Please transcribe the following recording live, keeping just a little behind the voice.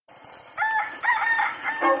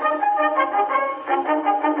Ooh,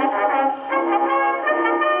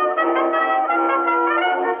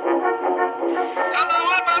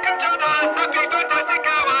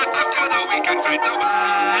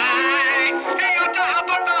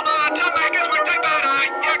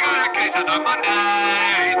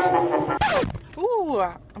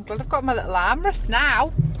 I'm glad I've got my little armrest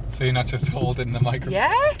now. So you're not just holding the microphone?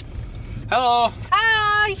 Yeah. Hello.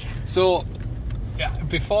 Hi. So,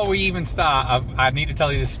 before we even start, I need to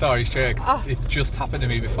tell you this story straight. It's just happened to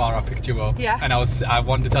me before I picked you up. Yeah. And I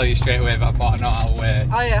wanted to tell you straight away, but I thought I'd not out of the way.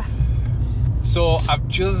 Oh, yeah. So, I've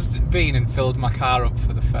just been and filled my car up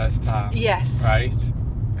for the first time. Yes. Right?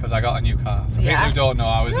 Because I got a new car. For people who don't know,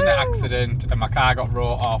 I was in an accident and my car got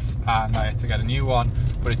wrote off and I had to get a new one,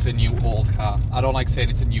 but it's a new old car. I don't like saying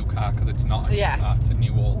it's a new car because it's not a new car, it's a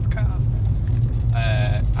new old car.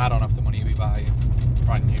 I don't have the money to be buying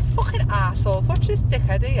brand new. Fucking arseholes. Watch this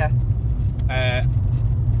dickhead here. And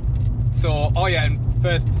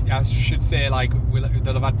first I should say, like,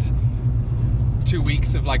 they'll have had 2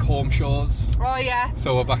 weeks of like home shows. Oh yeah.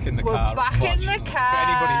 So we're back in the car. We're back in the car. For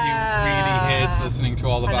anybody who really hates listening to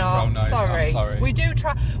all the background noise, I'm sorry. We do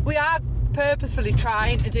try. We are purposefully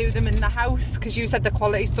trying to do them in the house because you said the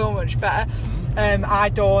quality's so much better. I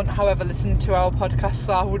don't, however, listen to our podcast,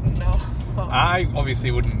 so I wouldn't know. I obviously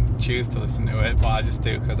wouldn't choose to listen to it, but I just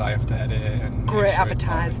do because I have to edit it. And great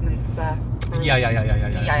advertisements there.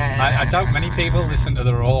 Yeah. I doubt many people listen to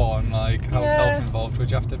their own. Like, how self-involved would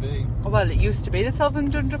you have to be? Well, it used to be the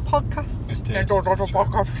Self-Indulgent podcast. It did.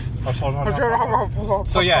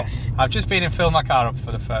 So yeah, I've just been and filled my car up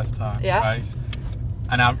for the first time. Yeah. Right.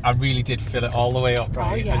 And I really did fill it all the way up,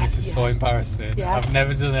 right? And this is so embarrassing. Yeah. I've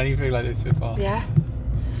never done anything like this before. Yeah.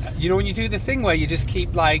 You know when you do the thing where you just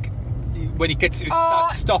keep like, when it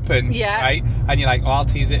starts stopping, right? And you're like, oh, I'll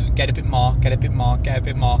tease it, get a bit more, get a bit more, get a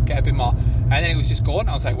bit more, get a bit more. And then it was just going.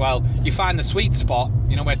 I was like, well, you find the sweet spot,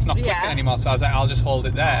 you know, where it's not clicking anymore. So I was like, I'll just hold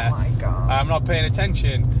it there. Oh my God. I'm not paying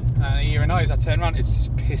attention. And I hear a noise. I turn around, it's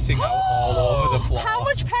just pissing out all over the floor. How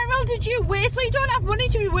much petrol did you waste? Well, you don't have money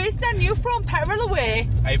to be wasting on you throwing petrol away.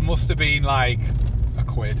 It must have been like £1,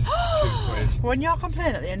 £2. When you're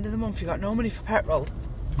complaining at the end of the month, you got no money for petrol.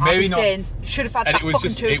 Maybe not. Saying, you should have had and that it was fucking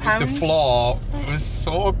just, £2. The floor was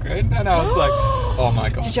so good, and I was like, oh my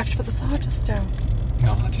God. Did you have to put the sawdust down?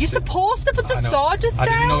 No, I just. You're supposed to put the sawdust down.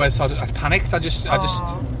 I didn't know where sawdust. I panicked. I just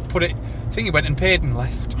put it. I think he went and paid and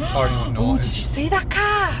left before anyone noticed. Did you see that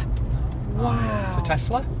car? No. Wow. It's a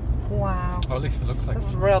Tesla. Wow. Or at least it looks like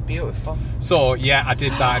That's one. real beautiful. So yeah, I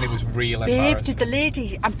did that, and it was real embarrassing. Babe, did the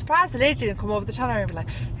lady? I'm surprised the lady didn't come over the channel and be like,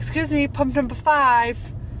 "Excuse me, pump number 5."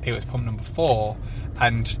 It was pump number 4.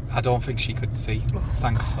 And I don't think she could see,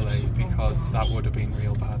 thankfully, because that would have been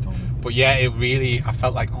real bad. But yeah, I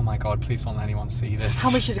felt like, oh my God, please don't let anyone see this. How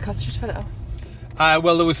much did it cost you to fill it up?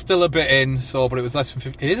 Well, there was still a bit in, but it was less than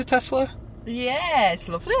 50. It is a Tesla? Yeah, it's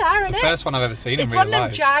lovely, isn't it? It's the first one I've ever seen in real life. It's one of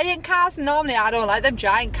them giant cars. Normally, I don't like them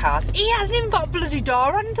giant cars. He hasn't even got bloody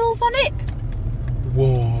door handles on it.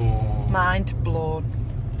 Whoa. Mind blown.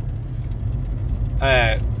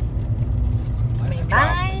 My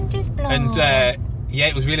mind is blown. And yeah,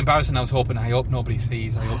 it was really embarrassing. I hope nobody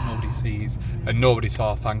sees. And nobody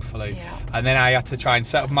saw, thankfully. Yeah. And then I had to try and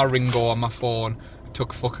set up my Ringo on my phone. It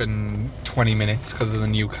took fucking 20 minutes because of the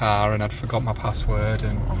new car, and I'd forgot my password.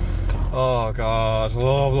 And oh God,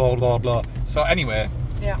 blah blah blah blah. So anyway,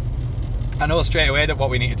 I know straight away that what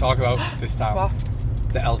we need to talk about this time. What?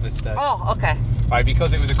 The Elvis dead. Oh, okay. Right,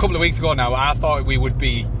 because it was a couple of weeks ago now. I thought we would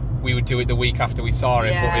do it the week after we saw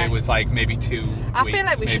it, but it was like maybe 2 weeks. I feel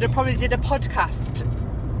like we should have probably did a podcast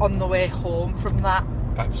on the way home from that.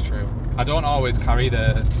 That's true. I don't always carry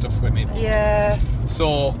the stuff with me though. Yeah.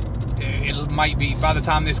 So it might be, by the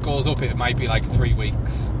time this goes up, it might be like 3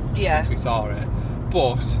 weeks since we saw it.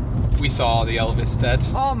 But we saw the Elvis dead.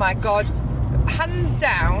 Oh my God. Hands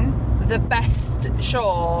down, the best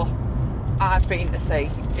show I've been to see.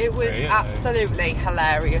 It was absolutely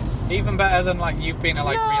hilarious. Even better than like you've been to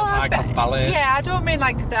like real high class ballets. Yeah, I don't mean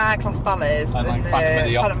like the high class ballets and like the Phantom of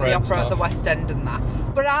the Opera at the West End and that.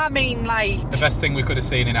 But I mean like the best thing we could have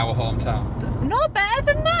seen in our hometown. No, better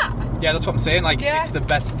than that. Yeah, that's what I'm saying. Like it's the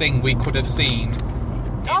best thing we could have seen.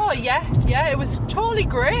 Oh yeah, it was totally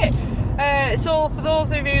great. So for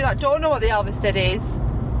those of you that don't know what the Elvis Dead is,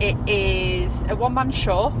 it is a one-man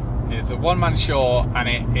show. It's a one-man show, and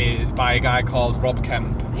it is by a guy called Rob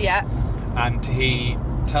Kemp. Yeah. And he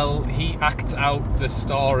acts out the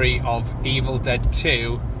story of Evil Dead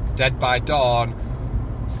 2, Dead by Dawn,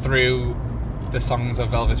 through the songs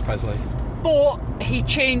of Elvis Presley. But he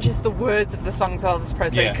changes the words of the songs of Elvis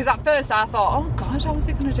Presley. Because at first I thought, oh God, how is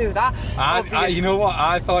he going to do that? You know what?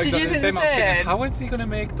 I thought Did exactly you the think same. I was thinking, how is he going to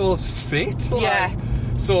make those fit? Yeah.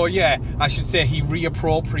 So yeah, I should say he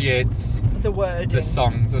reappropriates the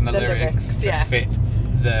songs and the lyrics to fit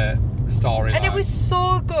the story. And it was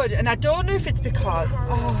so good, and I don't know if it's because...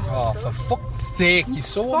 Oh, for fuck's sake, you're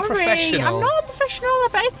so unprofessional. I'm not unprofessional. I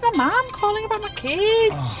bet it's my mum calling about my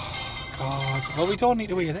kids. Oh, God. Well, we don't need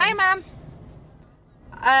to hear this. Hi, Mum.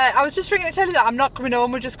 I was just ringing to tell you that I'm not coming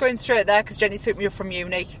home. We're just going straight there because Jenny's picked me up from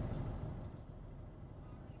uni.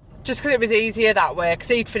 Just because it was easier that way, because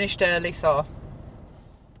he'd finished early, so...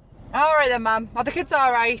 Alright then, Mum. Are the kids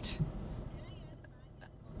alright?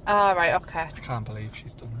 Alright, okay. I can't believe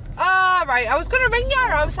she's done this. Alright, I was going to ring you.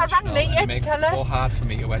 I rang later to tell her. It makes it so hard for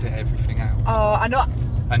me to edit everything out. Oh, I know.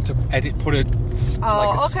 And to put a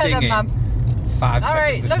sting then, Mum. in 5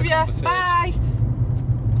 seconds into the conversation. Bye.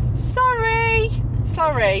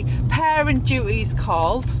 Sorry. Parent duty's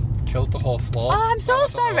called. Killed the whole floor. Oh, I'm so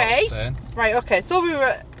sorry. Right, okay. So we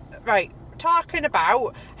were talking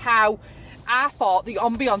about how I thought the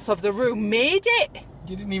ambience of the room made it.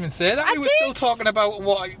 You didn't even say that. We were still talking about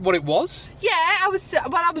what it was. Yeah, I was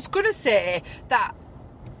going to say that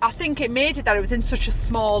I think it made it that it was in such a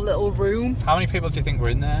small little room. How many people do you think were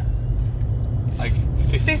in there? Like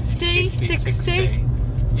 50, 60?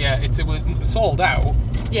 Yeah, it was sold out.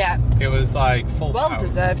 Yeah. It was like full house. Well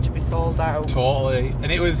deserved to be sold out. Totally.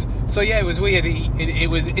 And it was... So yeah, it was weird. It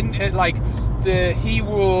was in... he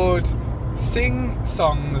would sing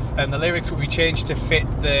songs and the lyrics would be changed to fit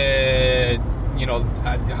the...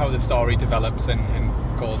 how the story develops and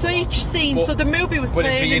goes. So along. Each scene, so the movie was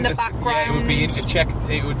playing in the background. Yeah, it would be interchecked.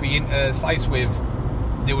 It would be sliced with.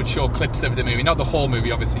 They would show clips of the movie, not the whole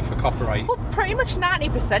movie, obviously, for copyright. Well, pretty much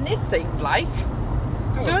 90% it seemed like.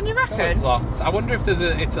 Don't you reckon? There was lots. I wonder if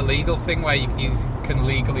it's a legal thing where you can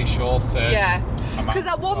legally show certain. Yeah. Because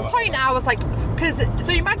at one point I was like,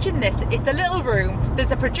 so imagine this, it's a little room,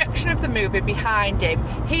 there's a projection of the movie behind him,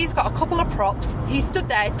 he's got a couple of props, he stood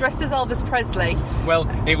there dressed as Elvis Presley. Well,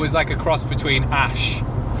 it was like a cross between Ash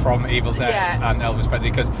from Evil Dead and Elvis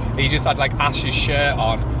Presley, because he just had like Ash's shirt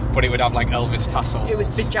on, but it would have like Elvis tassels. It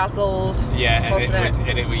was bejazzled. Yeah,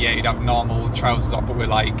 he'd have normal trousers on, but with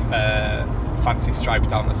like fancy stripes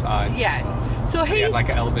down the side. Yeah. So he had like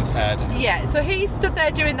an Elvis head. Yeah, so he stood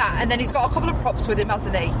there doing that, and then he's got a couple of props with him,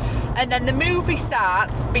 hasn't he? And then the movie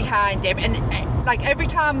starts behind him, and like every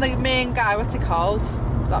time the main guy, what's he called?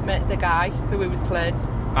 The guy who he was playing.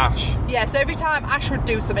 Ash. Yeah, so every time Ash would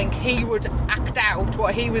do something, he would act out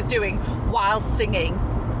what he was doing while singing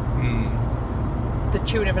the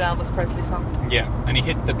tune of an Elvis Presley song. Yeah, and he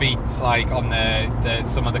hit the beats like on the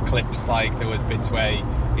some of the clips, like there was bits where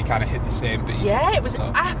he kind of hit the same beats. Yeah, it was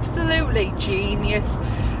absolutely genius.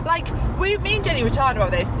 Like, me and Jenny were talking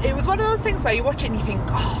about this. It was one of those things where you watch it and you think,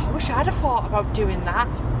 oh, I wish I'd have thought about doing that.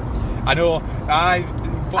 I know. I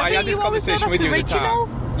had this conversation with you at the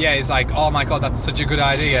time. Yeah, it's like, oh my God, that's such a good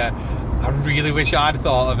idea. I really wish I'd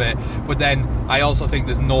thought of it. But then I also think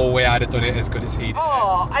there's no way I'd have done it as good as he did.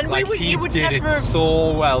 Oh, and like, he did it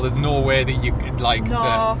so well. There's no way that you could, like...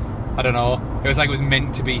 No. I don't know. It was like it was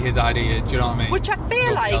meant to be his idea. Do you know what I mean? Which I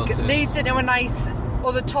feel like leads into a nice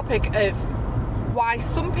other topic of why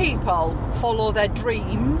some people follow their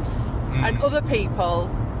dreams and other people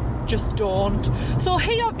just don't. So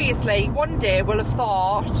he obviously one day will have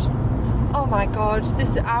thought, oh my God,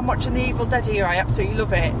 I'm watching the Evil Dead here, I absolutely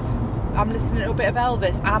love it. I'm listening to a bit of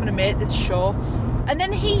Elvis, I'm going to make this show. And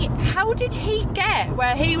then how did he get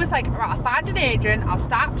where he was like, right, I'll find an agent, I'll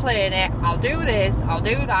start playing it, I'll do this, I'll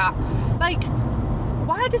do that. Like,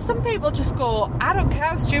 why do some people just go, I don't care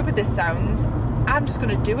how stupid this sounds, I'm just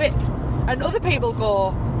going to do it. And other people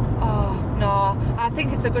go, oh, no, I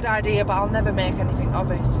think it's a good idea, but I'll never make anything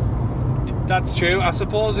of it. That's true. I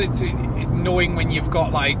suppose it's knowing when you've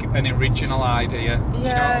got like an original idea. Do you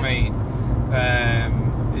know what I mean?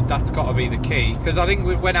 That's got to be the key. Because I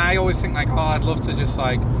think when I always think like, oh, I'd love to just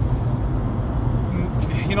like,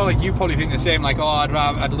 you know, like you probably think the same. Like, oh,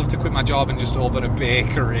 I'd love to quit my job and just open a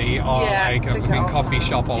bakery or like a coffee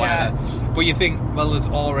shop or whatever. But you think, well, there's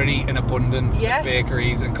already an abundance of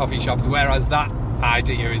bakeries and coffee shops, whereas that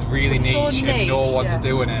idea is really niche and no one's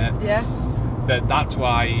doing it. Yeah. That's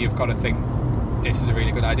why you've got to think this is a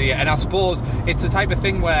really good idea. And I suppose it's the type of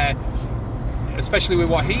thing where, especially with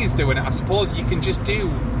what he's doing, I suppose you can just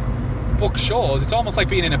book shows. It's almost like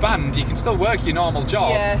being in a band. You can still work your normal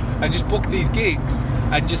job and just book these gigs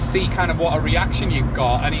and just see kind of what a reaction you've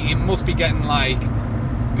got. And it must be getting like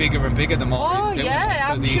bigger and bigger the more he's doing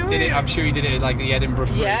it. I'm sure he did it at like the Edinburgh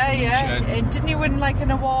Fringe. And didn't he win like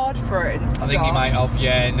an award for it and stuff? I think he might have,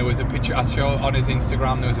 and there was a picture I saw on his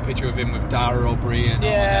Instagram, there was a picture of him with Dara O'Brien or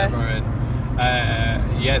whatever,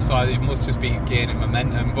 and so it must just be gaining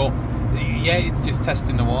momentum, but it's just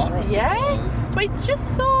testing the water, I suppose. But it's just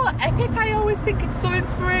so epic. I always think it's so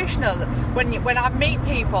inspirational when I meet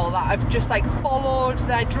people that have just like followed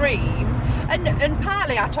their dreams, and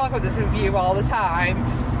partly I talk about this with you all the time.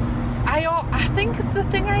 I think the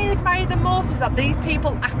thing I admire the most is that these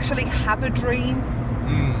people actually have a dream.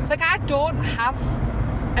 Like, I don't have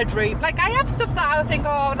a dream. Like, I have stuff that I think,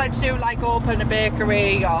 I would like to do, like open a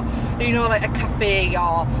bakery or, like a cafe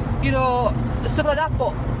or, stuff like that,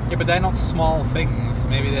 but... Yeah, but they're not small things.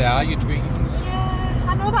 Maybe they are your dreams. Yeah,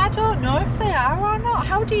 I know, but I don't know if they are or not.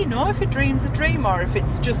 How do you know if a dream's a dream or if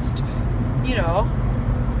it's just, a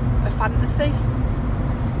fantasy?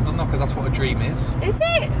 Well, no, because that's what a dream is. Is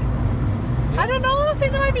it? Yeah. I don't know. I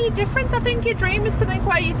think there might be a difference. I think your dream is something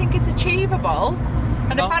where you think it's achievable,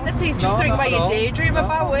 and a fantasy is just something where you daydream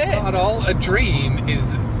about it. Not at all. A dream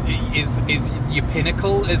is your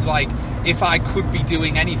pinnacle. Is like, if I could be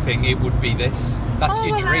doing anything, it would be this. That's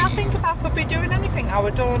your dream. I think if I could be doing anything, I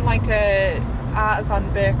would own like a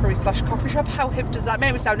artisan bakery / coffee shop. How hip does that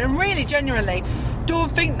make me sound? And really, genuinely,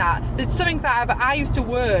 don't think that. There's something that I used to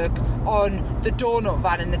work on the donut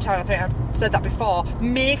van in the town. I think I've said that before,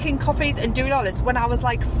 making coffees and doing all this when I was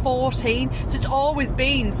like 14. So it's always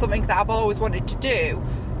been something that I've always wanted to do,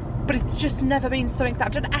 but it's just never been something that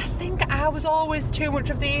I've done. I think I was always too much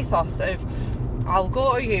of the ethos of, I'll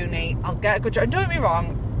go to uni, I'll get a good job. And don't get me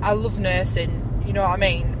wrong, I love nursing, you know what I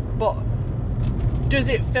mean, but does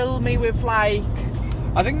it fill me with like...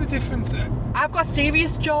 I think the difference... I've got a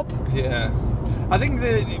serious job. Yeah. I think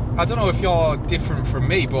I don't know if you're different from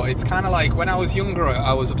me, but it's kind of like when I was younger,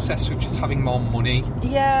 I was obsessed with just having more money.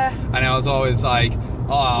 Yeah. And I was always like,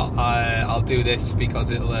 I'll do this because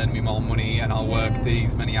it'll earn me more money, and I'll work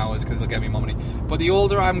these many hours because it'll get me more money. But the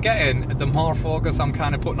older I'm getting, the more focus I'm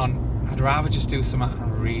kind of putting on, I'd rather just do something I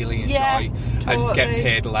really enjoy and get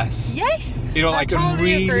paid less. Yes. And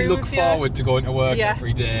really look forward to going to work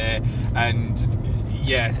every day, and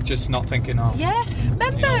just not thinking of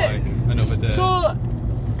remember like another day. So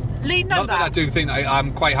leading on not that I do think that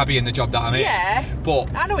I'm quite happy in the job that I'm in,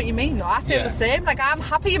 but I know what you mean though. I feel the same. Like, I'm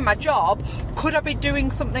happy in my job. Could I be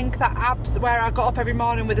doing something where I got up every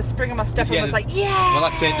morning with a spring in my step and was like, well,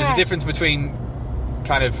 that's it. There's a difference between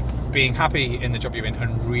kind of being happy in the job you're in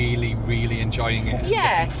and really, really enjoying it.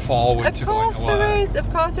 Looking forward to going to work.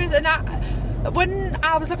 Of course there is. And when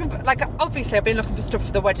I was looking for, like, obviously I've been looking for stuff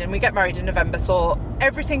for the wedding. We get married in November, so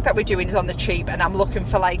everything that we're doing is on the cheap, and I'm looking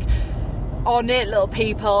for like ornate little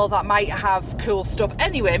people that might have cool stuff.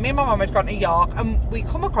 Anyway, me and my mum had gone to York, and we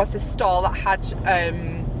come across this stall that had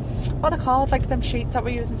what are they called, like them sheets that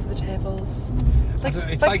we're using for the tables,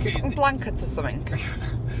 like blankets or something.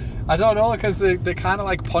 I don't know, because they're kind of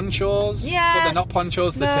like ponchos, but they're not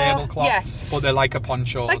ponchos, they're tablecloths, but they're like a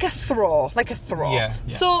poncho. Like a throw. Yeah.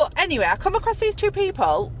 So anyway, I come across these two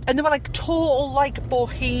people, and they were like total like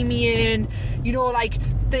bohemian, like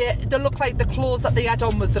they looked like the clothes that they had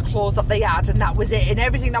on was the clothes that they had, and that was it, and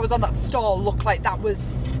everything that was on that stall looked like that was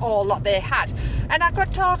all that they had. And I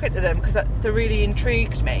got talking to them because they really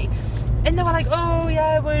intrigued me, and they were like,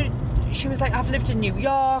 she was like, I've lived in New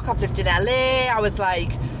York, I've lived in LA, I was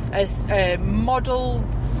like a model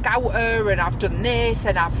scouter, and I've done this,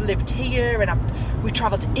 and I've lived here, and we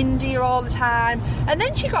travelled to India all the time. And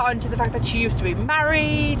then she got onto the fact that she used to be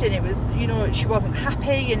married, and it was, she wasn't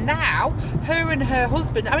happy, and now her and her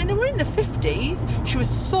husband, I mean, they were in the 50s, she was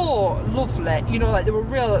so lovely, like they were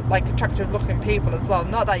real like attractive looking people as well,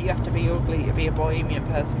 not that you have to be ugly to be a bohemian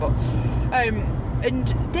person, but and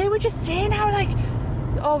they were just saying how like,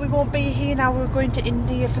 we won't be here now, we're going to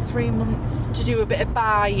India for 3 months to do a bit of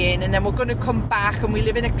buying, and then we're going to come back, and we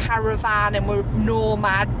live in a caravan, and we're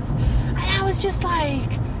nomads. And I was just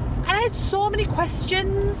like, and I had so many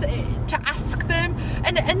questions to ask them,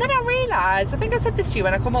 and then I realised, I think I said this to you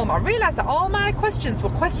when I come home, I realised that all my questions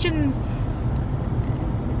were questions,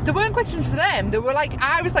 they weren't questions for them, they were like,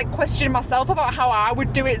 I was like questioning myself about how I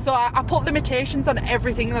would do it. So I put limitations on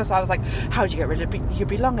everything. So I was like, how do you get rid of your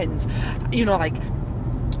belongings, like,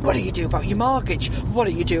 what do you do about your mortgage? What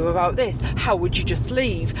do you do about this? How would you just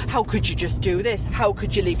leave? How could you just do this? How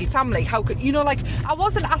could you leave your family? How could, like, I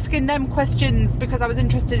wasn't asking them questions because I was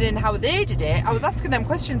interested in how they did it. I was asking them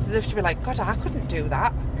questions as if to be like, God, I couldn't do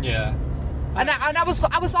that. Yeah. And I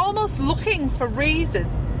was almost looking for reasons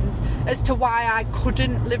as to why I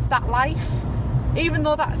couldn't live that life. Even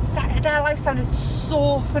though their life sounded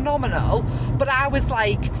so phenomenal, but I was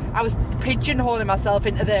like, I was pigeonholing myself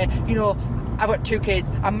into the, you know, I've got 2 kids,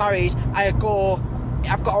 I'm married, I've got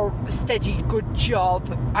a steady, good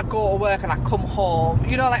job, I go to work and I come home.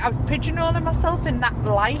 You know, like, I was pigeonholing myself in that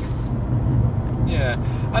life. Yeah.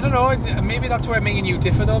 I don't know, maybe that's where me and you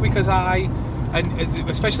differ, though, because and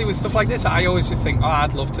especially with stuff like this, I always just think,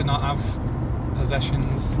 I'd love to not have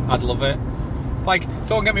possessions. I'd love it. Like,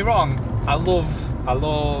 don't get me wrong,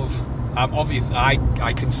 obviously,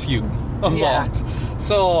 I consume a lot.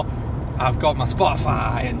 So, I've got my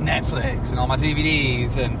Spotify and Netflix and all my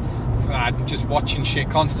DVDs, and I'm just watching shit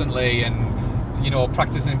constantly, and, you know,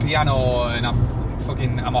 practicing piano, and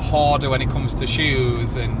I'm a hoarder when it comes to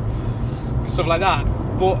shoes and stuff like that.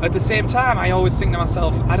 But at the same time, I always think to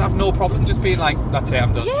myself, I'd have no problem just being like, that's it,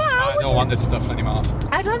 I'm done. Yeah, I don't want this stuff anymore.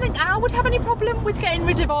 I don't think I would have any problem with getting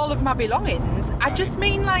rid of all of my belongings. I just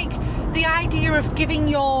mean, like, the idea of giving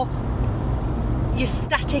your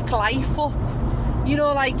static life up. You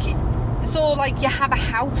know, like, so, like, you have a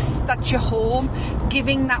house that's your home,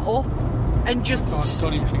 giving that up and just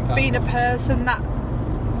don't even think that being a person that...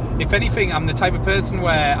 If anything, I'm the type of person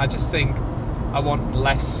where I just think I want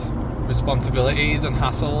less responsibilities and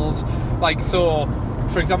hassles. Like, so,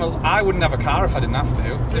 for example, I wouldn't have a car if I didn't have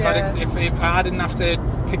to. If I didn't have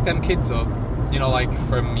to pick them kids up, you know, like,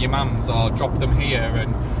 from your mum's, or drop them here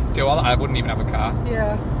and do all that, I wouldn't even have a car.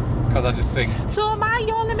 Yeah. Because I just think... So am I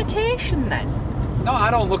your limitation, then? No,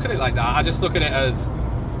 I don't look at it like that. I just look at it as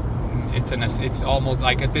it's almost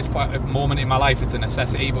like at this moment in my life it's a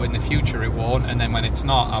necessity, but in the future it won't, and then when it's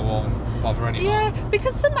not, I won't bother anymore. Yeah,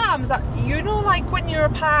 because sometimes, you know, like when you're a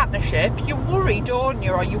partnership, you worry, don't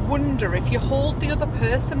you, or you wonder if you hold the other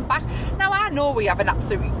person back. Now, I know we have an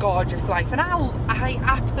absolutely gorgeous life, and I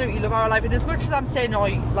absolutely love our life, and as much as I'm saying,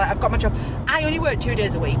 like, I've got my job, I only work 2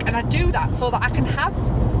 days a week, and I do that so that I can have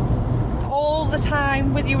all the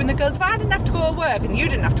time with you and the girls. If I didn't have to go to work and you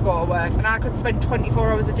didn't have to go to work, and I could spend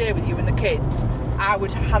 24 hours a day with you and the kids, I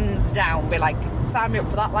would hands down be like, sign me up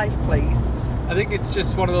for that life, please. I think it's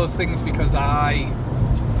just one of those things, because you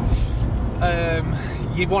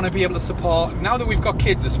want to be able to support, now that we've got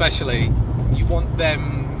kids especially, you want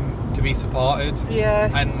them to be supported. Yeah.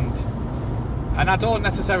 And I don't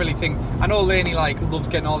necessarily think, I know Lainey, like, loves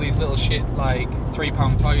getting all these little shit, like,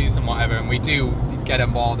 £3 toys and whatever, and we do get her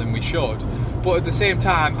more than we should, but at the same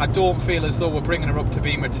time, I don't feel as though we're bringing her up to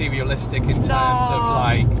be materialistic in terms of,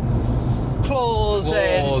 like,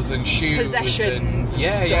 clothes and shoes, possessions,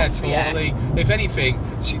 and totally. Yeah. If anything,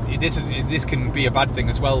 this can be a bad thing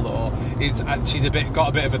as well, though. Is she's got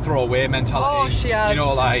a bit of a throwaway mentality. Oh, she has. You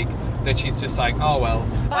know, like, that she's just like, oh well.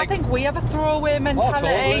 But like, I think we have a throwaway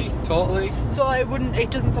mentality. Oh, totally. So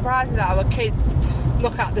it doesn't surprise me that our kids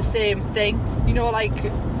look at the same thing. You know,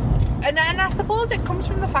 like, and I suppose it comes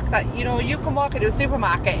from the fact that, you know, you can walk into a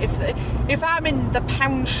supermarket. If I'm in the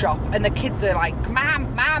pound shop and the kids are like,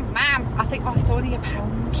 Mom, I think, oh, it's only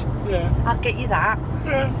 £1. Yeah. I'll get you that.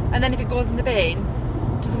 Yeah. And then if it goes in the bin,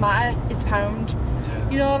 doesn't matter, it's £1. Yeah.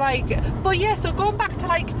 You know, like, but yeah, so going back to,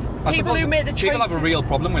 like, people who make the choices. People have a real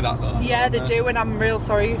problem with that, though. Yeah, they do, and I'm real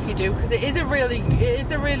sorry if you do, because it is a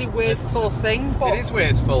really wasteful thing. But it is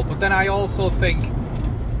wasteful, but then I also think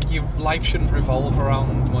your life shouldn't revolve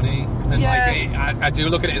around money, and I do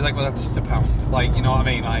look at it as like, well, that's just £1, like, you know what I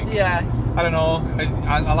mean, like, yeah, I don't know,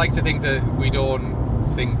 I like to think that we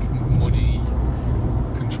don't think money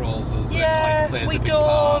controls us, and, like, plays a big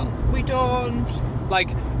part. We don't. Like,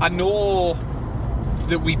 I know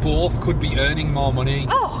that we both could be earning more money.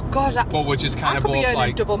 Oh God! But we're just kind of both, be earning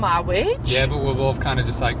like, double my wage. Yeah, but we're both kind of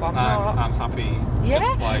just like, I'm happy. Yeah,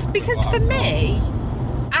 just, like, because for me,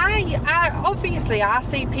 I obviously I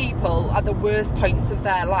see people at the worst points of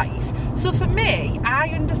their life. So for me, I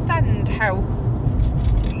understand how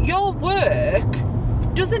your work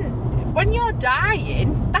doesn't. When you're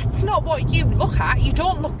dying, that's not what you look at. You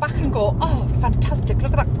don't look back and go, oh, fantastic,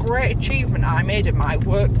 look at that great achievement I made in my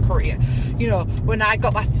work career. You know, when I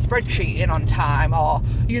got that spreadsheet in on time, or,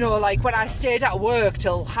 you know, like when I stayed at work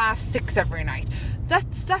till 6:30 every night.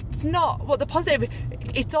 That's not what the positive...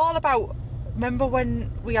 It's all about... Remember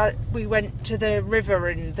when we went to the river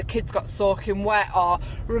and the kids got soaking wet, or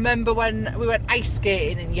remember when we went ice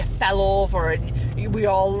skating and you fell over and we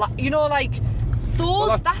all... You know, like...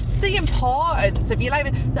 That's the importance of your life.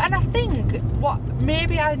 And I think what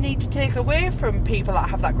maybe I need to take away from people that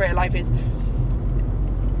have that great life is,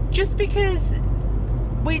 just because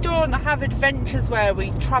we don't have adventures where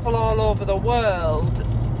we travel all over the world,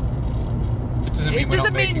 it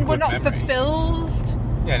doesn't mean we're not fulfilled.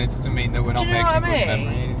 Yeah, and it doesn't mean that we're not making good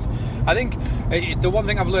memories. I think the one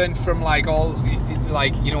thing I've learned from, like, all,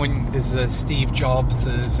 like, you know, when there's the Steve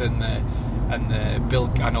Jobses and the and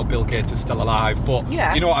I know Bill Gates is still alive, but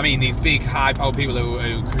you know what I mean, these big high power people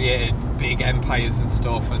who created big empires and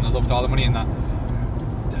stuff, and they loved all the money in that.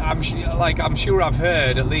 I'm sure I've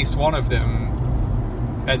heard at least one of them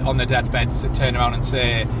on their deathbeds turn around and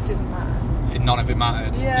say it didn't matter. None of it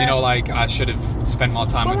mattered. You know, like, I should have spent more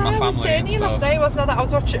time with my family and stuff. Last night, wasn't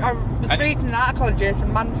I was reading an article on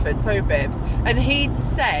Jason Manford, sorry babes, and he'd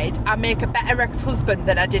said I make a better ex-husband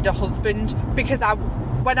than I did a husband, because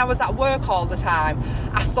when I was at work all the time,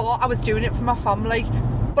 I thought I was doing it for my family,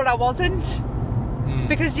 but I wasn't.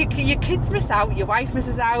 Because your kids miss out, your wife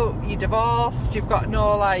misses out, you're divorced, you've got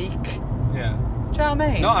no, like... Yeah. Do you know what I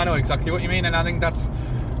mean? No, I know exactly what you mean, and I think that's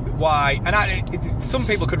why... And some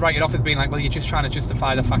people could write it off as being like, well, you're just trying to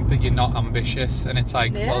justify the fact that you're not ambitious, and it's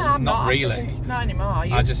like, well, I'm not really. Ambitious. Not anymore, I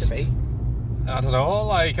used to be. I don't know,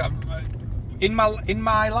 like, in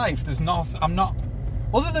my life, I'm not...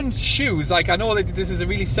 Other than shoes, like, I know that this is a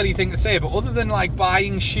really silly thing to say, but other than, like,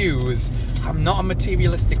 buying shoes, I'm not a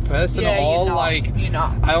materialistic person at all. You're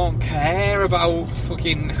not. I don't care about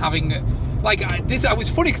fucking having... Like, I was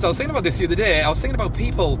funny because I was thinking about this the other day. I was thinking about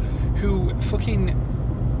people who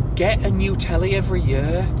fucking get a new telly every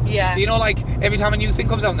year. Yeah. You know, like, every time a new thing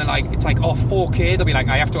comes out and they're like, it's like, oh, 4K, they'll be like,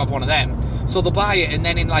 I have to have one of them. So they'll buy it, and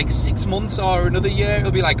then in, like, 6 months or another year,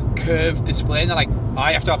 it'll be, like, curved display, and they're like,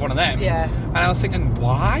 I have to have one of them. Yeah. And I was thinking,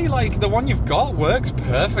 why? Like, the one you've got works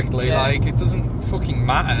perfectly. Yeah. Like, it doesn't fucking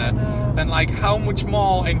matter. And, like, how much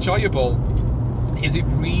more enjoyable is it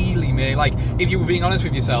really make? Like, if you were being honest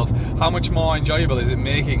with yourself, how much more enjoyable is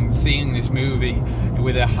it seeing this movie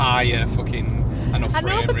with a higher fucking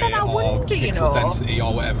frame rate or pixel density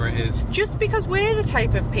or whatever it is? Just because we're the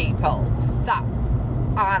type of people that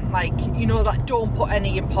aren't, like, you know, that don't put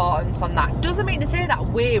any importance on that, doesn't mean to say that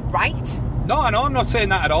we're right. No, I know, I'm not saying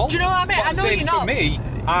that at all. Do you know what I mean? But I'm saying for me,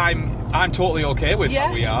 I'm totally okay with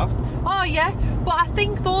how we are. Oh yeah, but I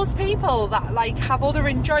think those people that, like, have other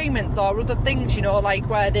enjoyments or other things, you know, like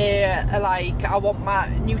where they're like, I want my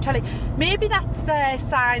new telly, maybe that's their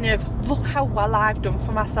sign of, look how well I've done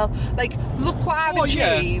for myself, like, look what I've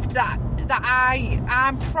achieved, that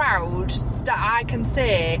I'm proud that I can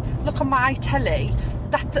say, look at my telly.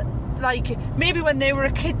 That, like, maybe when they were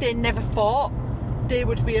a kid they never thought they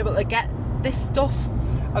would be able to get this stuff.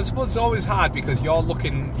 I suppose it's always hard because you're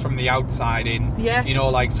looking from the outside in. Yeah. You know,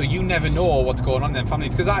 like, so you never know what's going on in them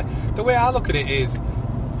families. Because the way I look at it is,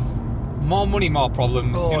 more money, more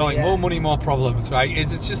problems. Oh, you know, like, more money, more problems, right?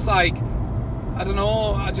 It's just like, I don't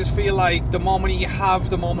know, I just feel like the more money you have,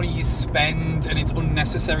 the more money you spend, and it's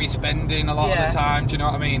unnecessary spending a lot of the time. Do you know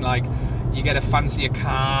what I mean? Like, you get a fancier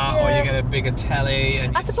car or you get a bigger telly.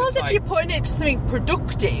 And I suppose if you're putting it to something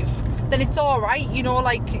productive, then it's all right, you know,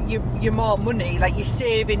 like, you're more money, like, you're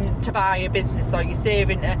saving to buy a business, or you're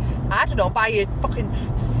saving to, I don't know, buy a fucking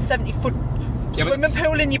 70-foot swimming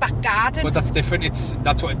pool in your back garden. But that's different.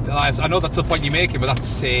 I know that's the point you're making, but that's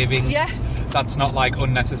savings. Yeah. That's not, like,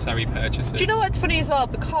 unnecessary purchases. Do you know what's funny as well?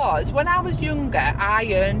 Because when I was younger, I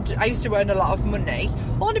used to earn a lot of money,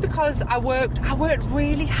 only because I worked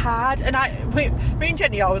really hard, and me and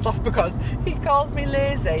Jenny always laugh because he calls me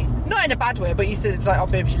lazy. Not in a bad way, but he said, like, oh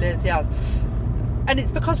baby, she's lazy as. And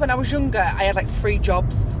it's because when I was younger, I had, like, 3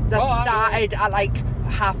 jobs that started at, like,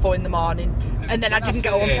 4:30 in the morning, and then I didn't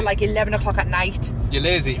get home till, like, 11 o'clock at night. You're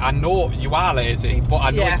lazy. I know you are lazy, but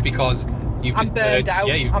I know it's because you've just burned out.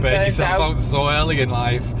 Yeah, you've burned yourself out so early in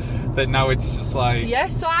life that now it's just like... Yeah,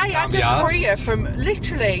 so I had a career from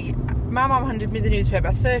literally... My mum handed me the newspaper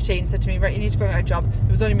at 13, said to me, right, you need to go and get a job.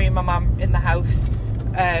 It was only me and my mum in the house.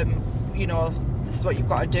 You know, this is what you've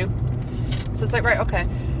got to do. So it's like, right, okay.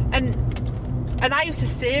 And I used to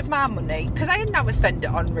save my money, because I didn't have to spend it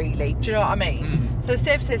on, really. Do you know what I mean? So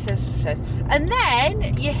save. And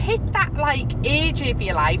then you hit that, like, age of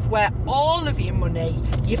your life where all of your money,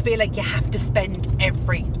 you feel like you have to spend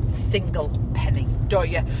every single penny, don't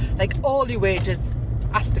you? Like, all your wages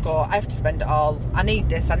has to go. I have to spend it all. I need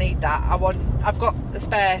this, I need that. I've got a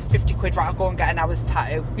spare 50 quid, right, I'll go and get an hour's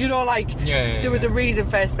tattoo. You know, like, there was a reason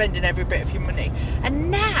for spending every bit of your money.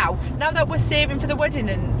 And now that we're saving for the wedding,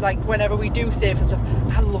 and, like, whenever we do save for stuff,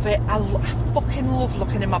 I love it. I fucking love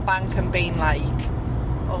looking in my bank and being like,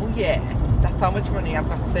 oh yeah, that's how much money I've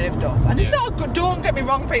got saved up. And it's not good, don't get me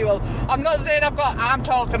wrong, people. I'm not saying I'm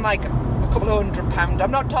talking like a couple of £100.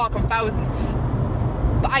 I'm not talking thousands.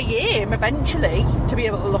 But I aim eventually to be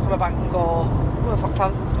able to look at my bank and go, oh, I've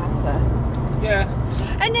got £1,000 there. Yeah.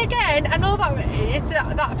 And again, I know that it's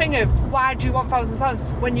that thing of, why do you want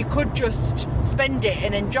 £1,000 when you could just spend it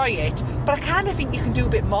and enjoy it? But I kind of think you can do a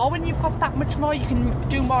bit more when you've got that much more. You can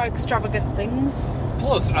do more extravagant things.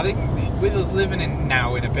 plus, I think with us living in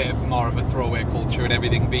a bit more of a throwaway culture and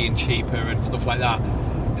everything being cheaper and stuff like that,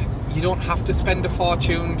 you don't have to spend a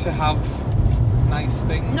fortune to have nice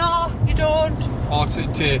things. No, you don't. Or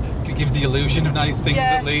to give the illusion of nice things,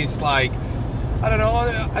 at least. Like, I don't know,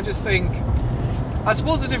 I just think... I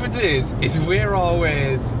suppose the difference is we're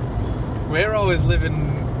always living...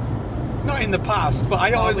 Not in the past, but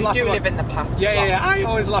I always laugh about... We do live in the past. Yeah. I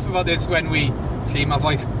always laugh about this when we... See, my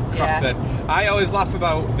voice cracked then. I always laugh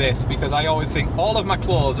about this because I always think all of my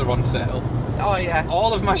clothes are on sale. Oh, yeah.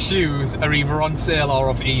 All of my shoes are either on sale or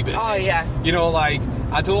off eBay. Oh, yeah. You know, like,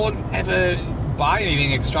 I don't ever buy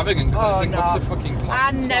anything extravagant because I just think, what's the fucking point?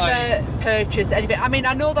 I never purchase anything. I mean,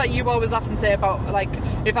 I know that you always laugh and say about, like,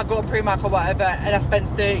 if I go to Primark or whatever and I spend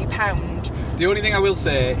 £30. The only thing I will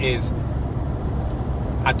say is,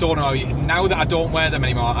 I don't know how now that I don't wear them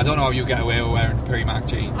anymore, I don't know how you get away with wearing Primark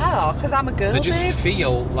jeans. Oh, because I'm a girl, They just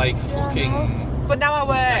feel like fucking... But now I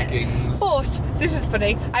wear... leggings. But, this is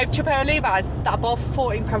funny, I have 2 pair of Levi's that I bought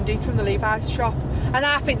for £14 each from the Levi's shop. And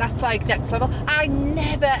I think that's, like, next level. I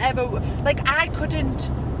never, ever... Like, I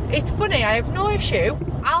couldn't... It's funny, I have no issue.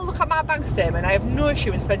 I'll look at my bank statement, I have no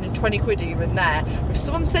issue in spending 20 quid even there. If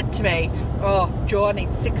someone said to me, oh, Joe, I need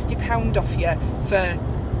 £60 off you for...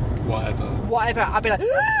 Whatever, I'd be like,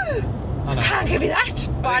 I can't give you that.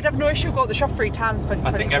 But I'd have no issue go to the shop 3 times and spend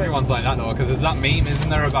 20 I think quid. everyone's like that though, because there's that meme, isn't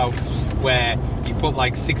there, about where you put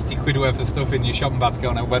like 60 quid worth of stuff in your shopping basket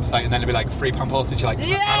on a website and then it'd be like £3 postage. You're like,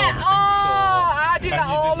 yeah, I don't think so. I do that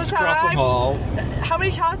all the Scrap them all. How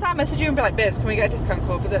many times have I messaged you and be like, babes, can we get a discount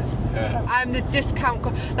code for this? Yeah. I'm the discount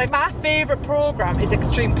code. Like, my favourite programme is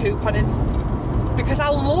Extreme Couponing. Because I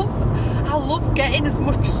love getting as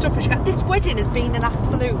much stuff as you can. This wedding has been an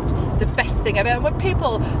absolute the best thing ever. And when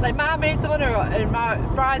people, like my maids of honour and my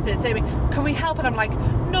bridesmaids say to me, can we help? And I'm like,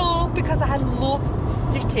 no, because I love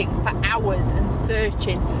sitting for hours and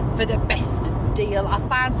searching for the best deal. I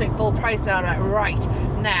find something full price now and I'm like, right,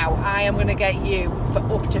 now I am going to get you for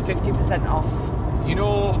up to 50% off. You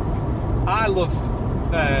know, I love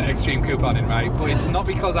Extreme Couponing, right? But it's not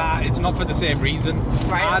because it's not for the same reason.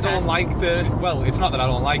 Right, I don't like it's not that I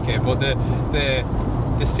don't like it, but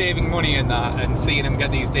the saving money in that and seeing them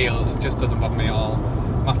get these deals just doesn't bother me at all.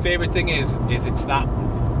 My favourite thing is it's that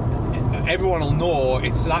everyone will know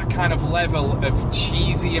it's that kind of level of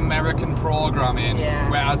cheesy American programming,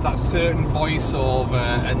 whereas that certain voiceover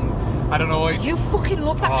and I don't know. You fucking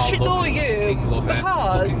love that shit, though, you. Love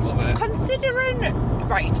because it.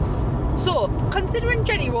 Considering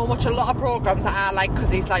Jenny won't watch a lot of programmes that I like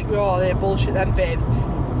because he's like, oh, they're bullshit, them babes.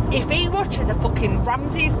 If he watches a fucking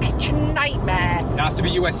Ramsay's Kitchen Nightmare, it has to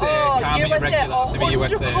be USA. Can't be regular. It has to be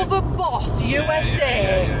USA. Undercover Boss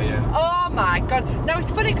USA. Yeah. Oh my god! Now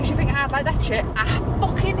it's funny because you think I'd like that shit. I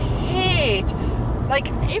fucking hate. Like,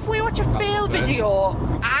 if we watch a fail video,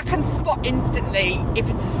 I can spot instantly if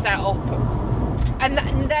it's a set-up. And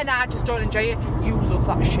then I just don't enjoy it. You love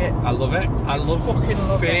that shit. I love it. I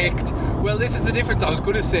love faked. Well, this is the difference. I was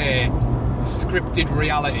going to say scripted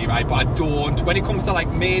reality, right? But I don't. When it comes to, like,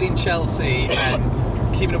 Made in Chelsea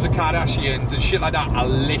and Keeping Up with the Kardashians and shit like that, I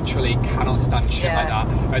literally cannot stand shit like that.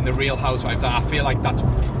 And The Real Housewives, I feel like that's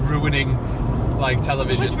ruining, like,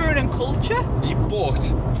 television. It's ruining culture.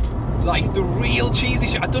 But... like the real cheesy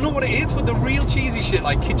shit. I don't know what it is, but the real cheesy shit,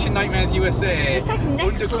 like Kitchen Nightmares USA. It's like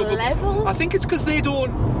next level. I think it's because they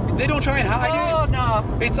don't try and hide it. Oh no!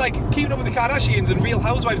 It's like Keeping Up with the Kardashians and Real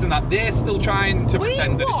Housewives and that. They're still trying to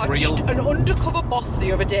pretend that it's real. We watched an Undercover Boss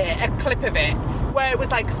the other day, a clip of it, where it was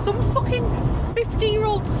like some fucking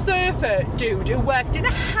 50-year-old surfer dude who worked in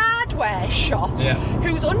a hardware shop,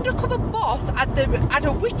 whose undercover boss had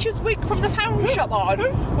a witch's wig from the pound shop on,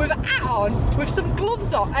 with a hat on, with some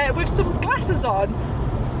gloves on, with some glasses on,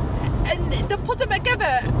 and they put them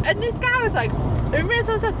together, and this guy was like, and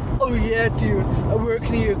Rizzo said, oh yeah dude, I'm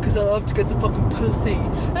working here because I love to get the fucking pussy.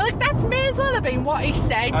 And like, that may as well have been what he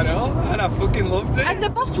said. I know, and I fucking loved it. And the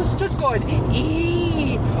boss was stood going,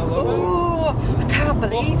 eee, I can't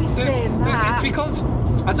believe he's saying that. It's because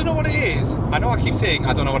I don't know what it is. I know I keep saying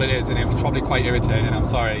I don't know what it is, and it's probably quite irritating, I'm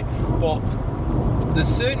sorry. But there's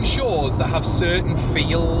certain shows that have certain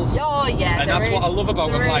feels. Oh, yeah. And that's what I love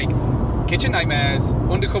about them. Like, Kitchen Nightmares,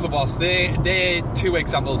 Undercover Boss, they're 2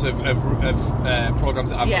 examples of programmes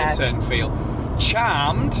that have a certain feel.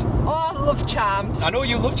 Charmed. Oh, I love Charmed. I know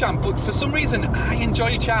you love Charmed, but for some reason I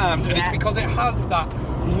enjoy Charmed, and it's because it has that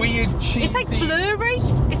weird cheesy... It's like blurry.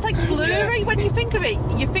 It's like blurry when you think of it.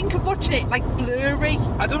 You think of watching it like blurry.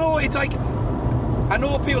 I don't know, it's like... I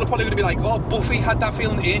know people are probably going to be like, oh, Buffy had that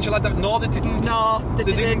feeling, Angel had that. No, they didn't. No, they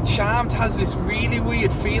didn't. Charmed has this really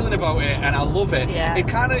weird feeling about it, and I love it. Yeah. It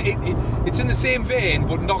kind of, it's in the same vein,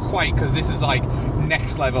 but not quite, because this is like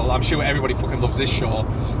next level. I'm sure everybody fucking loves this show.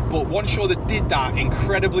 But one show that did that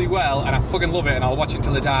incredibly well, and I fucking love it, and I'll watch it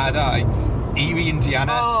until the day I die, Erie,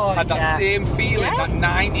 Indiana, had that same feeling, that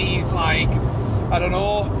 90s, like, I don't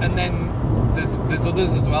know, and then there's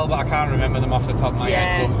others as well, but I can't remember them off the top of my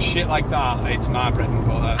head, but shit like that, it's my bread and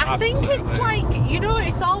butter. I think it's like, you know,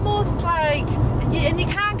 it's almost like, and you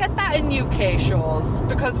can't get that in UK shows,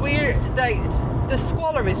 because we're, like, the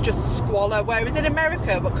squalor is just squalor, whereas in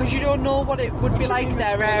America, because you don't know what it would be like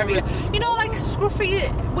their area. You know, like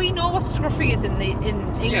Scruffy, we know what Scruffy is in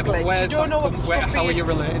England. But you don't know what Scruffy is. How are you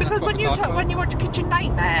relating? Because when you watch Kitchen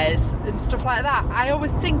Nightmares and stuff like that, I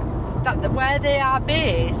always think that where they are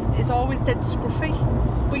based is always dead scruffy,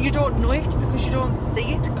 but you don't know it because you don't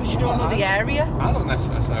see it, because you don't know the area. I don't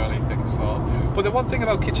necessarily think so. But the one thing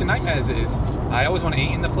about Kitchen Nightmares is I always want to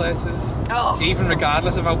eat in the places, even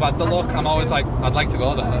regardless of how bad they look. I'm always like, I'd like to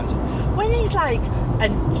go there. When he's like,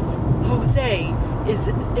 and Jose is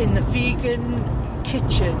in the vegan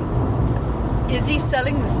kitchen, is he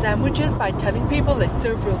selling the sandwiches by telling people they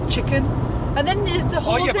serve real chicken? And then there's the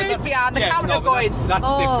Jose's behind the counter going... That's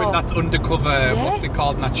different. That's undercover. What's it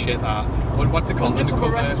called in that shit? What's it called?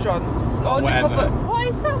 Undercover restaurant. Whatever. What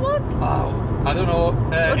is that one? Oh, I don't know.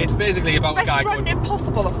 It's basically about a guy going... Restaurant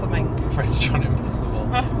Impossible or something. Restaurant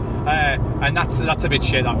Impossible. And that's a bit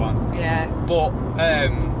shit, that one. Yeah. But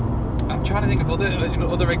I'm trying to think of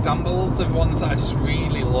other examples of ones that I just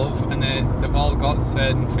really love, and they've all got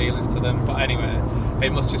certain feelings to them. But anyway,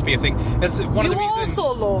 it must just be a thing. It's one of the reasons. You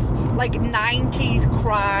also love like 90s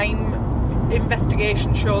crime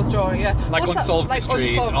investigation shows, don't you? Like Unsolved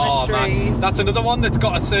Mysteries. Unsolved Mysteries. Man, that's another one that's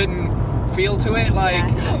got a certain feel to it. Like,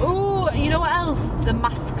 oh, you know what else? The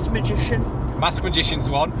Masked Magician. Masked Magician's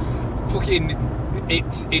one. Fucking,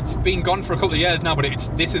 it's been gone for a couple of years now, but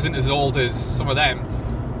this isn't as old as some of them.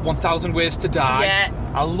 1000 Ways to Die. Yeah.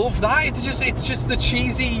 I love that. It's just the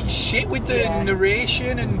cheesy shit with the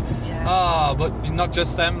narration and but not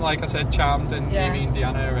just them. Like I said, Charmed and Amy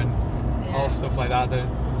Indiana and all stuff like that.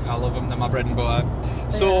 I love them. They're my bread and butter.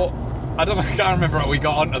 So I can't remember how we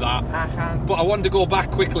got onto that. I can't. But I wanted to go back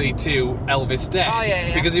quickly to Elvis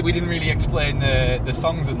Dead because we didn't really explain the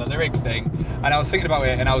songs and the lyric thing. And I was thinking about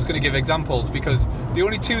it, and I was going to give examples because the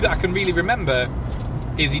only two that I can really remember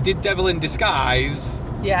is he did Devil in Disguise.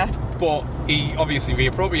 Yeah. But he obviously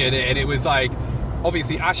reappropriated it, and it was like,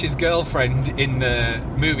 obviously Ash's girlfriend in the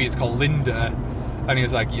movie is called Linda, and he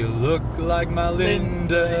was like, you look like my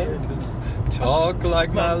Linda, talk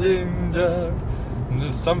like my Linda,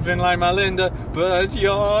 there's something like my Linda, but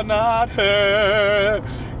you're not her,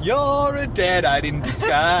 you're a dead-eyed in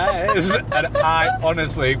disguise. And I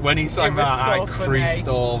honestly, when he sang that, I creased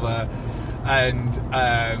over. And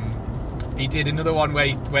he did another one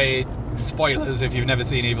where spoilers, if you've never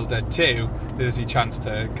seen Evil Dead 2, this is your chance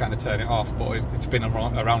to kind of turn it off, but it's been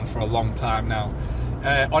around for a long time now.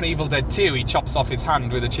 On Evil Dead 2, he chops off his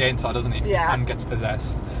hand with a chainsaw, doesn't he? His hand gets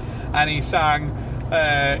possessed. And he sang,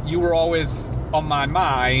 you were always on my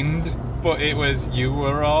mind, but it was, you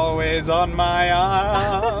were always on my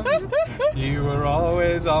arm. You were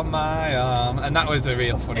always on my arm. And that was a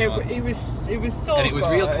real funny one. It was so And it was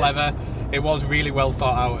real clever. It was really well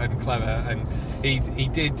thought out and clever. And he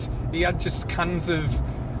had just cans of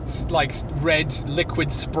like red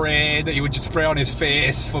liquid spray that he would just spray on his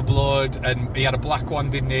face for blood, and he had a black one,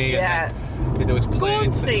 didn't he? Yeah. And there was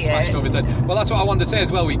plates that he smashed over his head. Well, that's what I wanted to say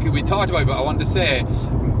as well. We talked about it, but I wanted to say,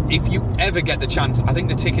 if you ever get the chance, I think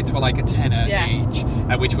the tickets were like a tenner each,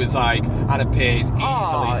 which was like, I'd have paid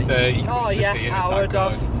easily 30 quid to see it. It's that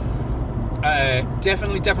good.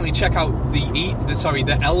 Definitely check out the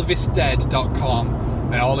elvisdead.com.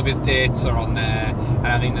 And all of his dates are on there, and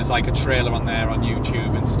I think there's like a trailer on there on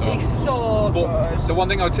YouTube and stuff. He's so good. The one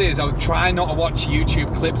thing I would say is I would try not to watch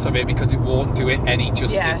YouTube clips of it because it won't do it any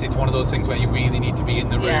justice. Yeah. It's one of those things where you really need to be in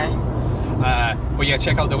the room. But yeah,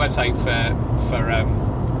 check out the website for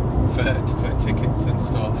tickets and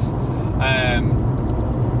stuff.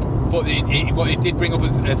 But what it did bring up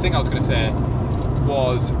as a thing I was going to say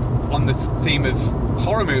was on the theme of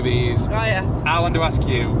horror movies. Oh yeah. I want to ask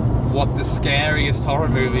you what the scariest horror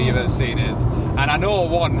movie you've ever seen is. And I know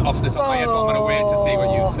one off the top of my head, but I'm going to wait to see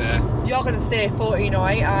what you say. You're going to say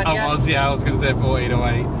 1408, aren't you? I was going to say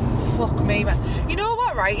 1408. Fuck me, man. You know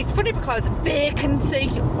what, right? It's funny because Vacancy,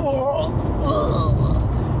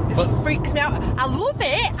 it freaks me out. I love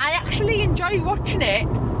it. I actually enjoy watching it,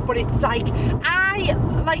 but it's like,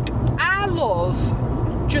 I love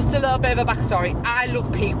just a little bit of a backstory. I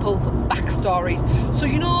love people's backstories. So,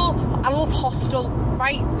 you know, I love Hostel,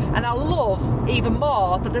 right? And I love even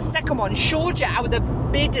more that the second one showed you how the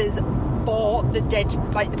bidders bought the dead,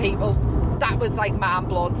 like the people. That was like mind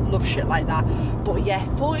blown. Love shit like that. But yeah,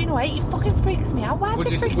 1408, it fucking freaks me out. Why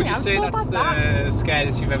does it freak me out? Would you say that's the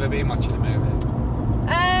scariest you've ever been watching a movie?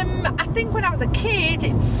 I think when I was a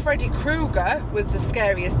kid, Freddy Krueger was the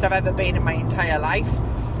scariest I've ever been in my entire life.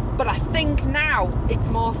 But I think now it's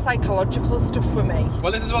more psychological stuff for me.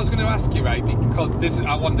 Well, this is what I was going to ask you, right? Because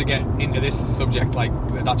I wanted to get into this subject, like,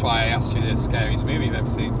 that's why I asked you the scariest movie you've ever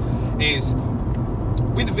seen. Is,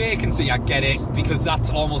 with Vacancy, I get it, because that's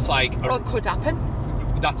almost like... What could happen?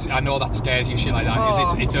 I know that scares you, shit like that.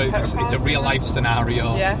 Oh, it's a real life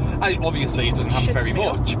scenario. Yeah. Obviously, it doesn't happen very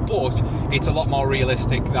much, but it's a lot more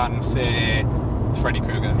realistic than, say, Freddy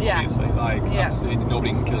Krueger. Yeah. Obviously, like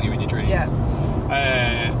nobody can kill you in your dreams. Yeah.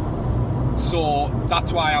 So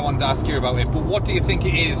that's why I wanted to ask you about it. But what do you think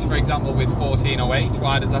it is, for example, with 1408?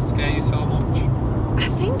 Why does that scare you so much? I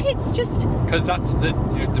think it's just because that's the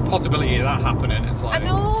possibility of that happening. It's like, I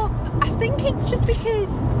know. I think it's just because.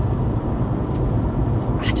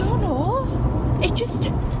 I don't know. It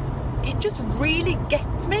just really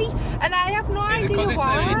gets me, and I have no idea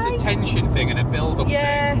why. It's a tension thing and a build-up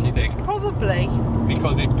thing. Do you think? Probably.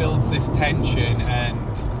 Because it builds this tension, and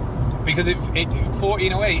because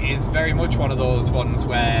 1408 is very much one of those ones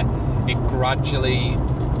where it gradually.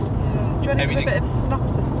 Yeah. Do you want to give a bit of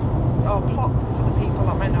synopsis or plot for the people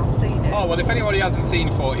that might not have seen it? Oh well, if anybody hasn't seen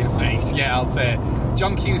 1408, yeah, I'll say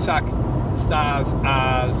John Cusack stars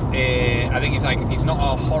as I think he's not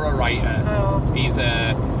a horror writer. Oh. He is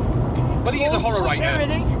a horror writer.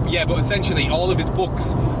 Really? Yeah, but essentially all of his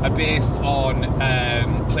books are based on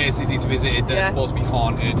places he's visited that are supposed to be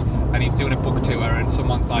haunted, and he's doing a book tour, and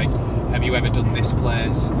someone's like, have you ever done this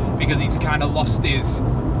place? Because he's kind of lost his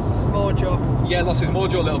mojo. Yeah, lost his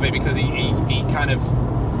mojo a little bit, because he kind of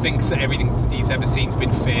thinks that everything he's ever seen's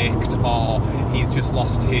been faked, or he's just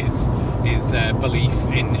lost his belief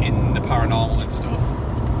in the paranormal and stuff.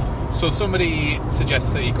 So somebody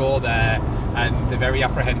suggests that he go there, and they're very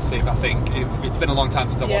apprehensive. I think it's been a long time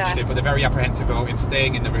since I watched it, but they're very apprehensive about him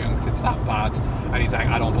staying in the room because it's that bad. And he's like,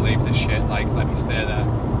 I don't believe this shit, like, let me stay there.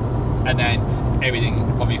 And then everything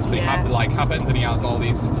obviously happens, and he has all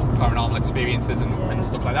these paranormal experiences and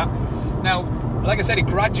stuff like that. Now, like I said, it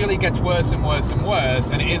gradually gets worse and worse and worse,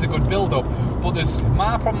 and it is a good build-up. But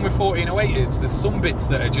my problem with 1408 is there's some bits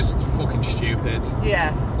that are just fucking stupid.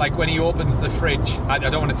 Yeah. Like when he opens the fridge, I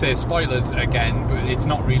don't want to say spoilers again, but it's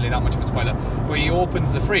not really that much of a spoiler. But he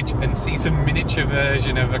opens the fridge and sees a miniature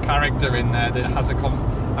version of a character in there that has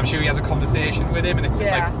I'm sure he has a conversation with him, and it's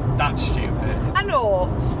just like, that's stupid. I know.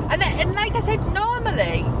 And like I said,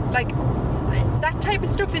 normally, like, that type of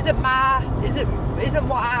stuff isn't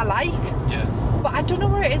what I like. Yeah. But I don't know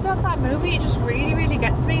where it is of that movie. It just really, really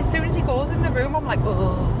gets me. As soon as he goes in the room, I'm like,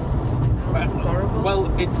 oh, fucking hell, this is horrible.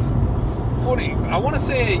 Well, it's funny. I want to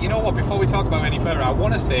say, you know what, before we talk about it any further, I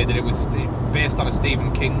want to say that it was based on a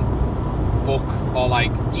Stephen King book or,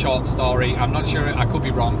 like, short story. I'm not sure. I could be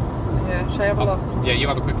wrong. Yeah, should I have a look? Yeah, you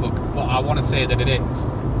have a quick look. But I want to say that it is,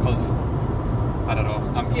 because I don't know.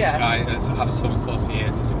 I have some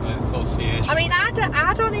association. I mean,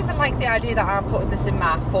 I don't even like the idea that I'm putting this in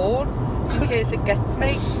my phone in case it gets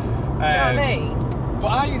me. Do you know what I mean? But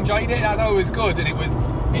I enjoyed it. I thought it was good, and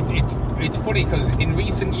it's funny because in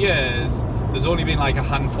recent years there's only been like a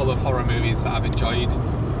handful of horror movies that I've enjoyed.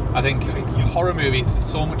 I think horror movies, there's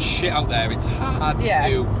so much shit out there. It's hard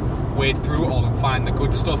to wade through it all and find the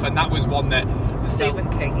good stuff, and that was one that Stephen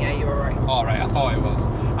King. Yeah, you were right. All right, I thought it was,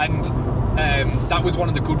 and that was one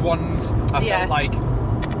of the good ones. I felt like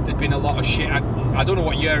there'd been a lot of shit. I don't know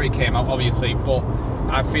what year it came out, obviously, but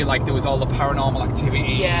I feel like there was all the paranormal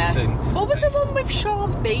activities. Yeah. And what was the one with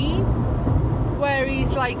Sean Bean, where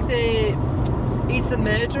he's like the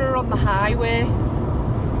murderer on the highway?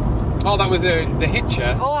 Oh, that was The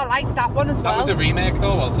Hitcher. Oh, I like that one as well. That was a remake,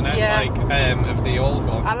 though, wasn't it? Yeah. Like of the old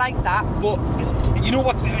one. I like that. But you know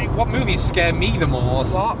what movies scare me the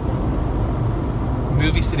most? What?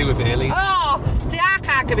 Movies to do with aliens. Oh, see, I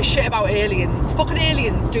can't give a shit about aliens. Fucking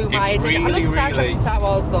aliens do my head in. I love Star Trek and Star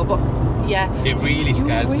Wars, though, but yeah. It really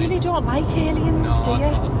scares me. You really don't like aliens, do you?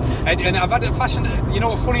 No. And I've had a you know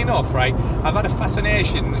what, funny enough, right? I've had a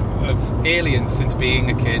fascination of aliens since being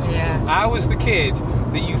a kid. Yeah. I was the kid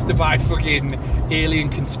that used to buy fucking alien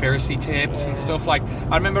conspiracy tapes and stuff. Like,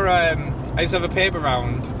 I remember I used to have a paper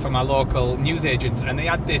round for my local newsagents, and they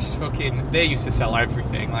had this they used to sell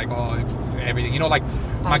everything, like everything, you know, like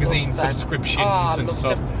magazine subscriptions and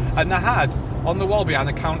stuff. And they had on the wall behind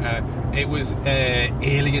the counter, it was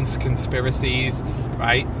aliens conspiracies,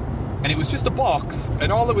 right? And it was just a box,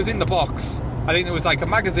 and all that was in the box, I think there was like a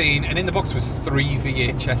magazine, and in the box was 3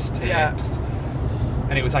 VHS tapes.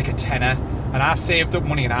 And it was like a tenner. And I saved up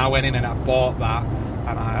money and I went in and I bought that.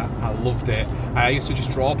 And I loved it. I used to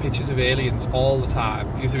just draw pictures of aliens all the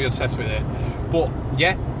time. I used to be obsessed with it. But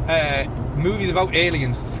yeah, movies about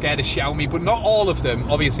aliens scared the shit out of me, but not all of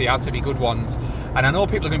them. Obviously, it has to be good ones. And I know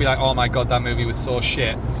people are going to be like, oh my god, that movie was so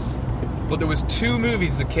shit. But there was 2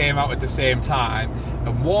 movies that came out at the same time.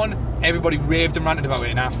 And one, everybody raved and ranted about it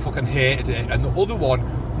and I fucking hated it. And the other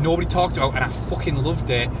one, nobody talked about and I fucking loved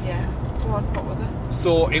it. Yeah, go on, what was it?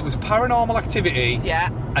 So it was Paranormal Activity. Yeah.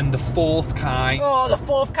 And The Fourth Kind. Oh, The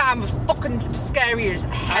Fourth Kind was fucking scary as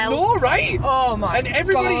hell. I know, right? Oh my god. And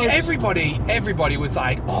everybody was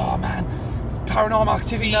like, oh man, it's Paranormal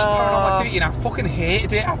Activity, Paranormal Activity, and I fucking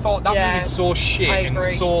hated it. I thought that movie was so shit. I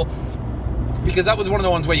agree. And so, because that was one of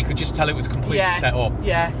the ones where you could just tell it was completely set up.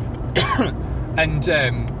 Yeah. And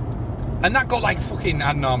that got like fucking,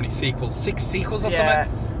 I don't know how many sequels, 6 sequels or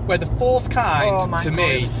something. Where The Fourth Kind, to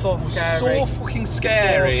me, was so fucking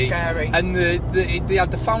scary. So scary. And they had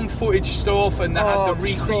the found footage stuff, and they had the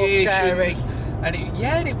recreations. So and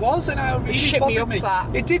it was, and it really shit bothered me up me.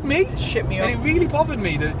 that. It did me. Shit me up. And it really bothered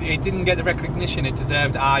me that it didn't get the recognition it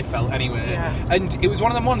deserved, I felt, anyway. Yeah. And it was one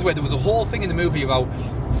of them ones where there was a whole thing in the movie about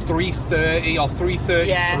 3:30 or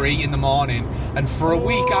 3:33 in the morning, and for a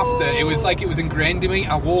week after, it was like it was ingrained in me.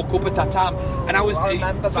 I woke up at that time, and I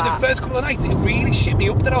remember for the first couple of nights, it really shit me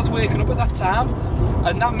up that I was waking up at that time.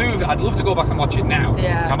 And that movie, I'd love to go back and watch it now.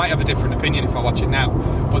 Yeah. I might have a different opinion if I watch it now,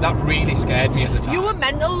 but that really scared me at the time. You were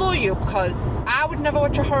mental, though, you, because I would never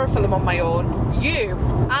watch a horror film on my own.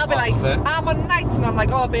 I'll be like, I'm on nights and I'm like,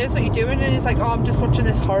 oh, babes, what are you doing? And he's like, oh, I'm just watching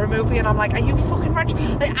this horror movie. And I'm like, are you fucking rich?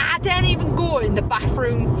 Like, I didn't even go in the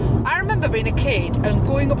bathroom. I remember being a kid and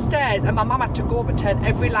going upstairs, and my mum had to go up and turn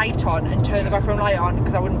every light on and turn the bathroom light on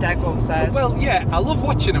because I wouldn't dare go upstairs. Well, yeah, I love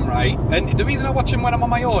watching them, right? And the reason I watch them when I'm on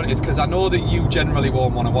my own is because I know that you generally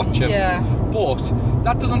won't want to watch them. Yeah. But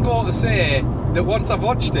that doesn't go to say that once I've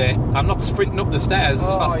watched it, I'm not sprinting up the stairs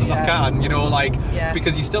as fast as I can,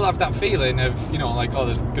 because you still have that feeling of, like, oh,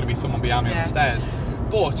 there's going to be someone behind me on the stairs.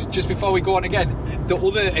 But just before we go on again, the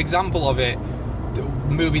other example of it, the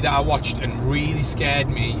movie that I watched and really scared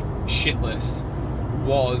me shitless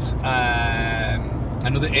was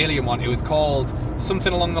another alien one. It was called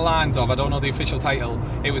something along the lines of, I don't know the official title,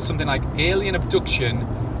 it was something like Alien Abduction,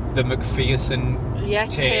 the McPherson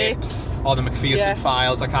tapes or the McPherson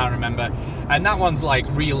files, I can't remember. And that one's like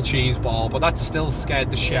real cheeseball, but that still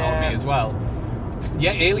scared the shit out of me as well.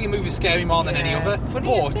 Yeah, alien movies scare me more than any other. Funny,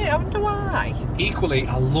 but I wonder why. Equally,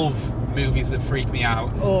 I love movies that freak me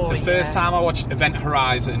out. The first time I watched Event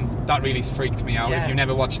Horizon, that really freaked me out. If you've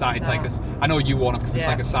never watched that, it's like I know you won't have because it's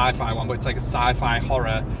like a sci-fi one, but it's like a sci-fi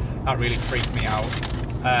horror that really freaked me out.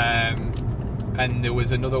 And there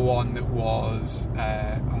was another one that was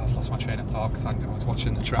I've lost my train of thought because I was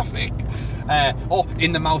watching the traffic.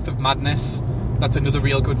 In the Mouth of Madness. That's another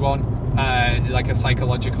real good one. Like a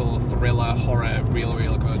psychological thriller horror,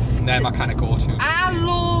 real good. And they're my kind of go-to. I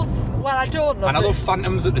don't love. And I love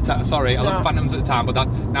Phantoms at the time. Sorry, I love Phantoms at the time, but that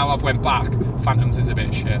now I've went back. Phantoms is a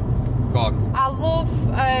bit shit. Go on. I love.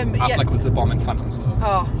 Affleck was the bomb in Phantoms, though.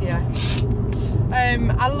 Oh yeah.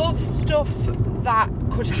 I love stuff that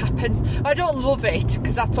could happen. I don't love it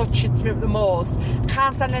because that's what shits me up the most. I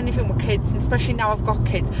can't stand anything with kids, and especially now I've got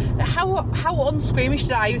kids. How unsqueamish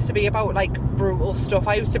did I used to be about like brutal stuff?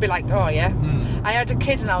 I used to be like, oh yeah. I had a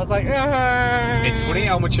kid and I was like, It's funny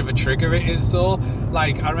how much of a trigger it is though.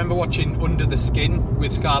 Like I remember watching Under the Skin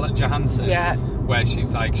with Scarlett Johansson. Yeah. Where she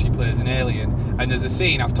plays an alien, and there's a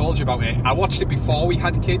scene, I've told you about it. I watched it before we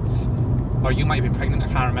had kids. Or you might have been pregnant, I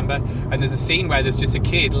can't remember. And there's a scene where there's just a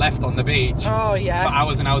kid left on the beach for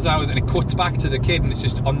hours and hours, and it cuts back to the kid, and it's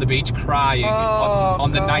just on the beach crying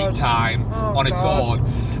on the night time on its own.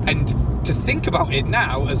 And to think about it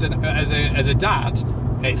now as a dad,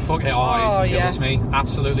 it kills me,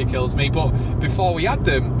 absolutely kills me. But before we had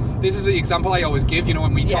them, this is the example I always give.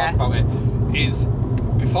 When we talk about it, is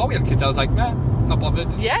before we had kids, I was like, nah, not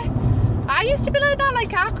bothered. Yeah. I used to be like that,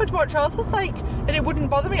 like I could watch all this, like, and it wouldn't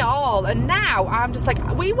bother me at all. And now I'm just like,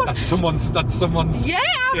 that's someone's yeah,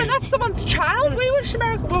 but that's someone's child. We're watching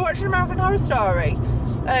American Horror Story.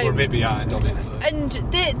 We're a bit behind, obviously. And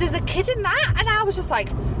there's a kid in that, and I was just like,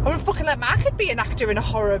 I would fucking let my kid be an actor in a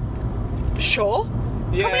horror show.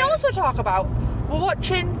 Yeah. Can we also talk about, we're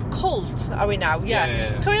watching Cult, are we now?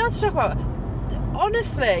 Yeah. Can we also talk about,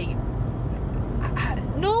 honestly,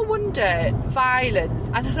 no wonder violence,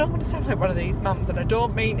 and I don't want to sound like one of these mums, and I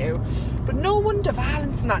don't mean to, but no wonder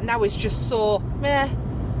violence and that now is just so meh.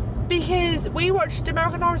 Because we watched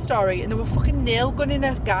American Horror Story and they were fucking nail gunning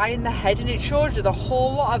a guy in the head, and it showed you the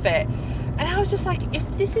whole lot of it. And I was just like, if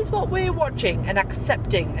this is what we're watching and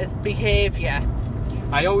accepting as behaviour.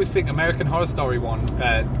 I always think American Horror Story one,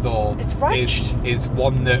 though, it's right. is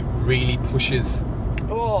one that really pushes the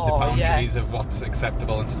boundaries yeah. of what's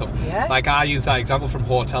acceptable and stuff. Yeah. Like, I used that example from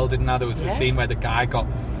Hotel, didn't I? There was the scene where the guy got,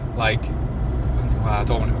 like... I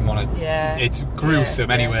don't want to... Yeah. It's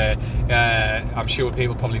gruesome anyway. I'm sure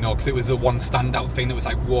people probably know, because it was the one standout thing that was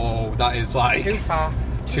like, whoa, that is like... Too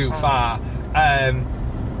far.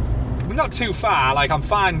 Not too far, like, I'm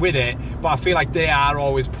fine with it, but I feel like they are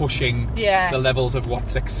always pushing the levels of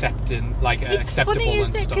what's acceptable funny, and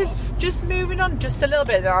stuff. Because just moving on just a little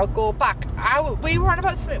bit, then I'll go back. We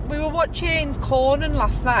were watching Conan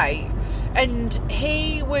last night, and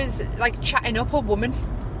he was like chatting up a woman.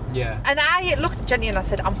 Yeah. And I looked at Jenny and I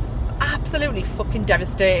said, I'm absolutely fucking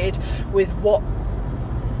devastated with what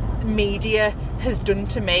media has done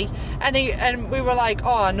to me. And we were like,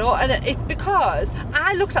 oh no. And it's because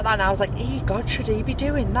I looked at that and I was like, oh God, should he be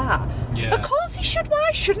doing that? Yeah. Of course he should.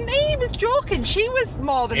 Why shouldn't he? He was joking. She was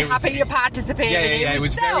more than happy to participate. Yeah. It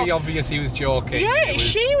was very obvious he was joking. Yeah,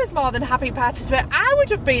 she was more than happy to participate. I would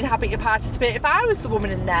have been happy to participate if I was the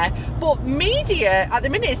woman in there. But media at the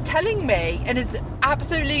minute is telling me, and is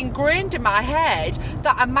absolutely ingrained in my head,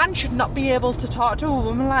 that a man should not be able to talk to a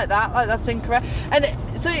woman like that. Like, that's incorrect. And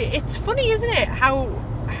so it's funny, isn't it, how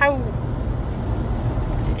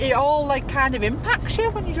it all like kind of impacts you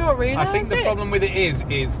when you don't realise it. I think the problem with it is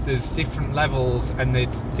there's different levels, and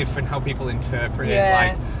it's different how people interpret it.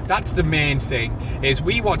 Like, that's the main thing, is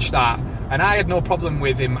we watched that and I had no problem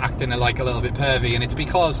with him acting like a little bit pervy, and it's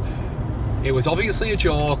because it was obviously a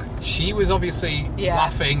joke. She was obviously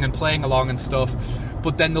laughing and playing along and stuff,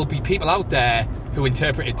 but then there'll be people out there who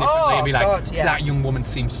interpret it differently and be like, that young woman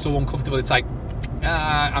seems so uncomfortable. It's like,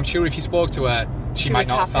 I'm sure if you spoke to her, she might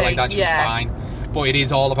not have felt like that. She was fine. But it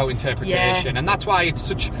is all about interpretation, and that's why it's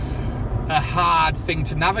such a hard thing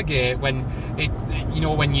to navigate when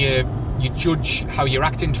when you judge how you're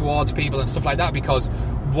acting towards people and stuff like that, because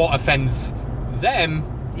what offends them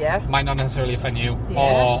might not necessarily offend you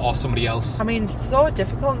or somebody else. I mean, it's so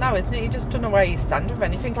difficult now, isn't it? You just don't know where you stand with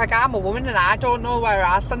anything. Like, I'm a woman and I don't know where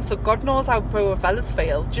I stand, so God knows how poor fellas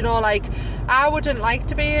feel. Do you know, like, I wouldn't like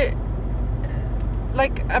to be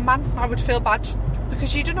like a man. I would feel bad,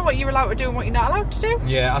 because you don't know what you're allowed to do and what you're not allowed to do.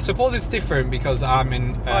 Yeah, I suppose it's different because I'm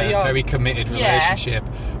in a very committed relationship.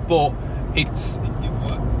 But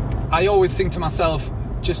I always think to myself,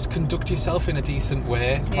 just conduct yourself in a decent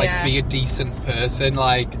way. Like, be a decent person.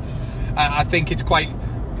 Like, I think it's quite...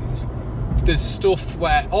 There's stuff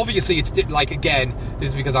where, obviously, it's like, again, this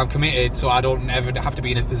is because I'm committed, so I don't ever have to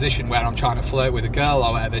be in a position where I'm trying to flirt with a girl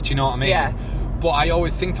or whatever. Do you know what I mean? Yeah. But I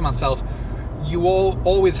always think to myself, you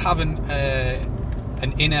always have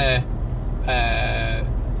an inner,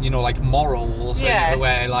 like, morals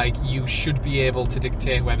where, like, you should be able to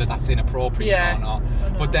dictate whether that's inappropriate or not.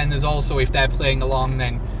 But then there's also, if they're playing along,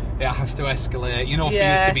 then it has to escalate, for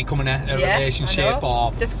us to become a relationship.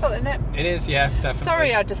 Or difficult, isn't it? It is, definitely.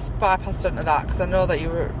 Sorry, I just bypassed onto that because I know that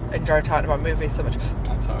you enjoy talking about movies so much.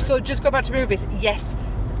 That's all right. So just go back to movies. Yes,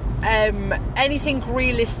 anything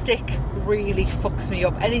realistic really fucks me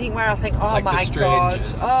up. Anything where I think, oh like my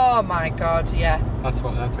god, yeah. That's a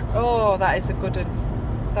good one. Oh, that is a good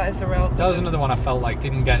one. That is a real good That was another one I felt like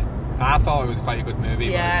didn't get... I thought it was quite a good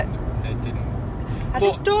movie, but it didn't. I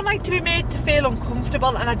just don't like to be made to feel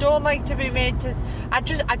uncomfortable, and I don't like to be made to... I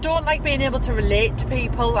don't like being able to relate to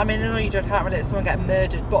people. I mean, I know you can't relate to someone getting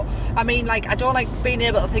murdered, but I mean, like, I don't like being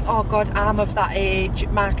able to think, oh God, I'm of that age,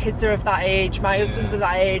 my kids are of that age, my husband's of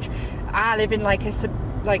that age, I live in like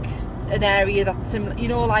an area that's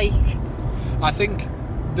similar, like... I think...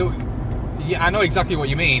 I know exactly what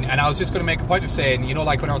you mean, and I was just going to make a point of saying,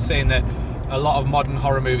 like when I was saying that a lot of modern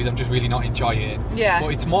horror movies I'm just really not enjoying. Yeah.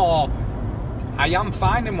 But it's more... I am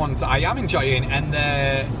finding ones that I am enjoying, and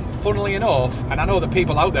funnily enough, and I know that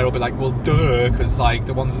people out there will be like, well, duh, because like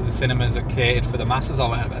the ones at the cinemas are catered for the masses or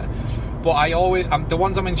whatever. But the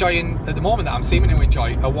ones I'm enjoying at the moment that I'm seeming to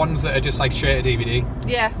enjoy are ones that are just like straight to DVD.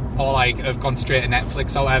 Yeah. Or like have gone straight to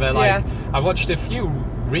Netflix or whatever. Like, I've watched a few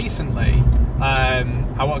recently.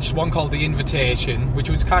 I watched one called The Invitation, which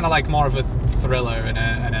was kind of like more of a thriller and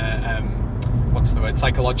a what's the word?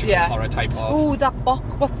 Psychological horror type of. Oh, that box.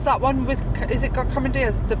 What's that one with? Is it got Cameron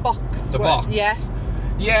Diaz? The Box. The Box. Yeah.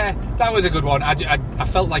 Yeah, that was a good one. I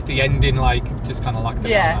felt like the ending just kind of lacked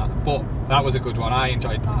it on that. But that was a good one. I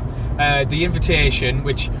enjoyed that. The Invitation,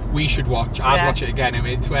 which we should watch. I'd watch it again. I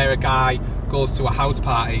mean, it's where a guy goes to a house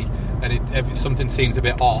party and something seems a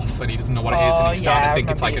bit off and he doesn't know what it is and he's starting to think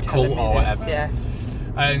it's like a cult or whatever. Yeah.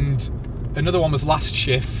 And another one was Last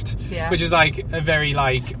Shift, which is like a very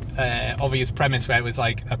obvious premise where it was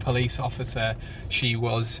like a police officer. She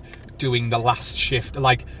was doing the last shift,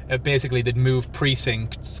 basically they'd moved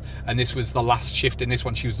precincts and this was the last shift in this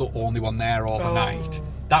one. She was the only one there overnight.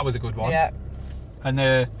 That was a good one. Yeah. And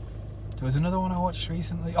there was another one I watched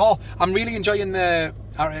recently. Oh, I'm really enjoying I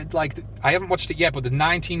haven't watched it yet, but the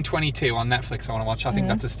 1922 on Netflix I want to watch. I think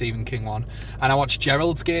that's a Stephen King one. And I watched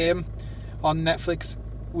Gerald's Game on Netflix,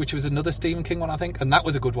 which was another Stephen King one, I think, and that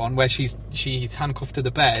was a good one where she's handcuffed to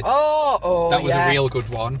the bed. That was a real good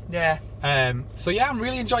one. Yeah. So yeah, I'm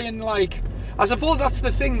really enjoying. I suppose that's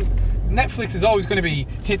the thing. Netflix is always going to be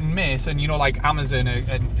hit and miss, and Amazon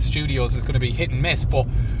and studios is going to be hit and miss. But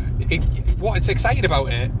what's exciting about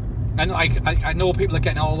it, and I know people are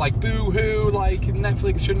getting all boo-hoo,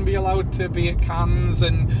 Netflix shouldn't be allowed to be at Cannes,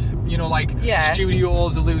 and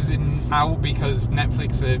studios are losing out because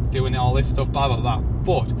Netflix are doing all this stuff, blah blah blah.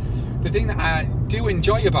 But the thing that I do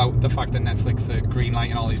enjoy about the fact that Netflix are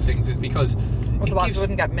greenlighting all these things is because otherwise it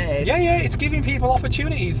wouldn't get made. Yeah, it's giving people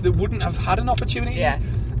opportunities that wouldn't have had an opportunity. Yeah.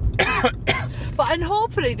 And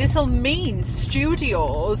hopefully this will mean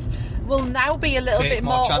studios will now be a little bit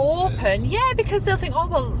more open. Yeah, because they'll think,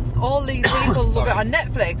 all these people love it on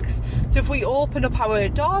Netflix. So if we open up our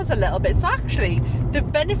doors a little bit, so actually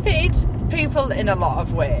they've benefited people in a lot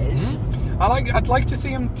of ways. I'd like to see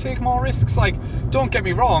them take more risks. Don't get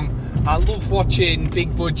me wrong, I love watching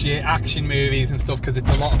big budget action movies and stuff because it's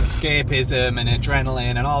a lot of escapism and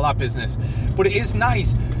adrenaline and all that business. But it is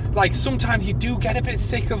nice. Sometimes you do get a bit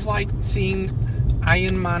sick of seeing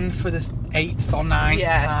Iron Man for the 8th or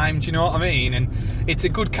 9th time. Do you know what I mean? And it's a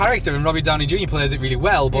good character, and Robert Downey Jr. plays it really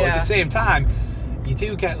well. But at the same time, you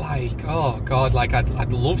do get oh god,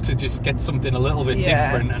 I'd love to just get something a little bit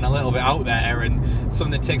different and a little bit out there, and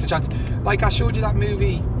something that takes a chance. I showed you that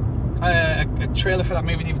movie, a trailer for that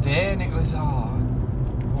movie the other day, and it was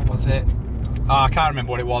what was it? I can't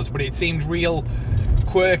remember what it was, but it seemed real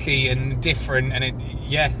quirky and different, and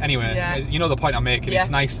anyway, you know the point I'm making. It's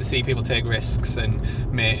nice to see people take risks and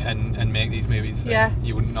make these movies that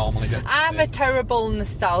you wouldn't normally get to I'm see. a terrible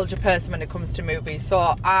nostalgia person when it comes to movies,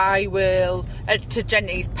 so I will, to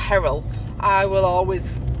Jenny's peril, I will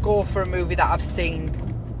always go for a movie that I've seen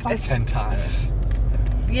 10 times.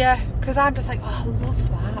 Yeah, because I'm just I love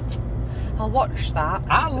that. I'll watch that.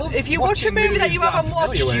 I love if you watch a movie that you haven't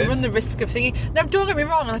watched, you run the risk of thinking. Now, don't get me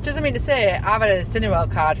wrong, that doesn't mean to say I've had a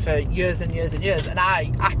Cineworld card for years and years and years, and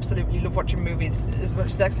I absolutely love watching movies as much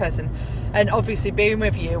as the next person. And obviously, being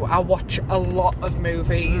with you, I watch a lot of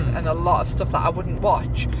movies and a lot of stuff that I wouldn't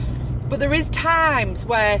watch. But there is times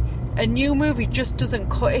where a new movie just doesn't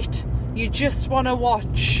cut it. You just want to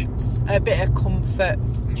watch a bit of comfort.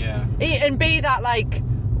 Yeah. And be that I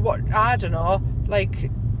don't know,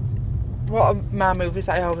 what are my movies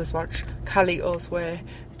that I always watch? Carlito's Way,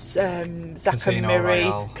 Zack and Miri,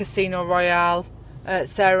 Casino Royale,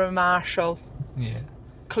 Sarah Marshall,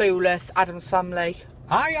 Clueless, Addams Family.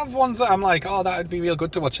 I have ones that I'm that would be real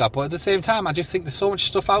good to watch that, but at the same time I just think there's so much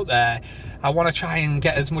stuff out there. I want to try and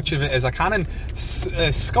get as much of it as I can, and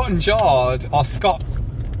Scott and Jord, or Scott,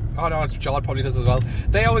 Jord probably does as well,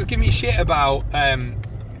 they always give me shit about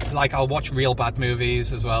I'll watch real bad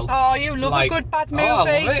movies as well. Oh, you love a good bad movie. Oh,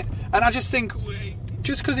 I love it. And I just think,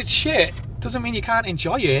 just because it's shit doesn't mean you can't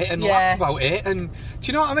enjoy it and laugh about it. And do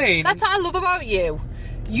you know what I mean? That's what I love about you.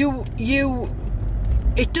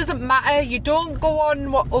 It doesn't matter. You don't go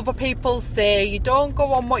on what other people say. You don't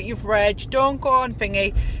go on what you've read. You don't go on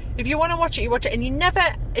thingy. If you want to watch it, you watch it. And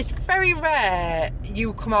it's very rare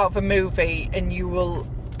you come out of a movie and you will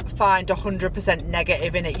find 100%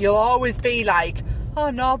 negative in it. You'll always be oh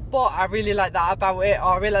no, but I really like that about it,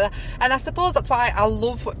 or I really like that. And I suppose that's why I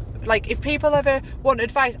love, if people ever want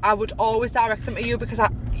advice, I would always direct them to you, because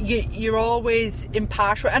you're always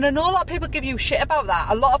impartial. And I know a lot of people give you shit about that.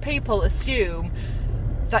 A lot of people assume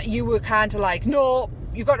that you were kind of no,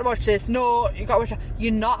 you've got to watch this, no, you've got to watch that.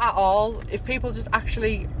 You're not at all. If people just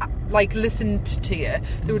actually listened to you,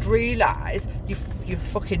 they would realise you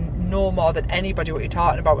fucking know more than anybody what you're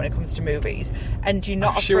talking about when it comes to movies, and you're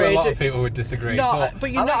not I'm afraid. Sure, a lot of people would disagree.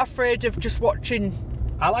 But you're not afraid of just watching.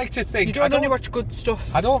 I like to think you don't only watch good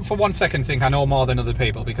stuff. I don't for one second think I know more than other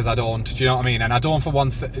people, because I don't. Do you know what I mean? And I don't for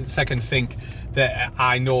one second think that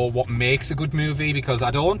I know what makes a good movie, because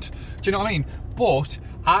I don't. Do you know what I mean? But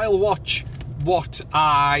I'll watch what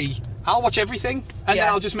I I'll watch everything, and then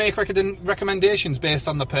I'll just make recommendations based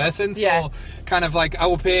on the person. So, kind of like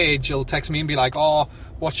our page will text me and be like, "Oh,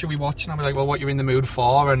 what should we watch?" And I'll be like, "Well, what you're in the mood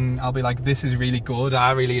for?" And I'll be like, "This is really good.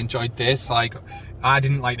 I really enjoyed this. Like, I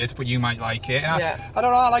didn't like this, but you might like it." And I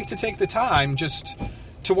don't know. I like to take the time just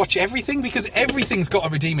to watch everything because everything's got a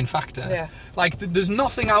redeeming factor. Yeah. Like, there's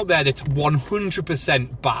nothing out there that's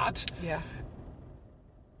 100% bad. Yeah.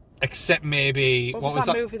 Except maybe what was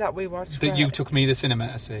that movie that we watched? That you took me to the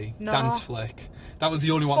cinema to see. No. Dance Flick. That was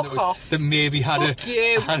the only one that maybe had Fuck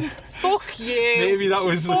you. Fuck you. Maybe that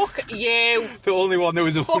was Fuck you. The only one that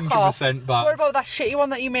was 100% bad. What about that shitty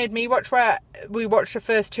one that you made me watch where we watched the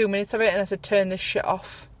first 2 minutes of it and I said turn this shit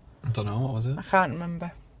off? I don't know, what was it? I can't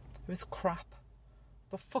remember. It was crap.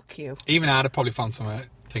 But fuck you. Even I'd have probably found some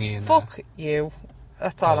thingy in there. Fuck you.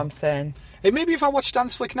 That's all I'm saying. Maybe if I watched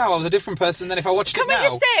Dance Flick now, I was a different person than if I watched it now.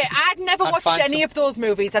 Can we just say, I'd never watched any of those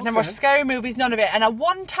movies. I'd never watched scary movies, none of it. And at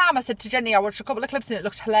one time I said to Jenny, I watched a couple of clips and it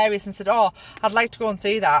looked hilarious and said, oh, I'd like to go and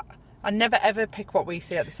see that. I never ever pick what we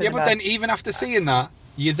see at the cinema. Yeah, but then even after seeing that,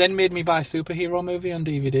 you then made me buy a superhero movie on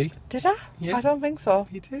DVD. Did I? Yeah. I don't think so.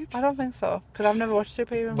 You did? I don't think so. Because I've never watched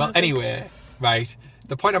superhero movies. Well, anyway, right.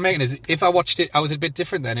 The point I'm making is if I watched it, I was a bit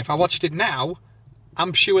different then. If I watched it now,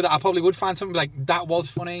 I'm sure that I probably would find something like, that was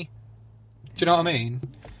funny. Do you know what I mean?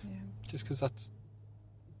 Yeah. Just because that's...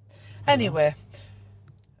 Anyway,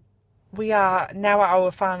 we are now at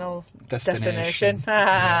our final destination.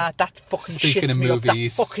 That fucking Speaking shits of me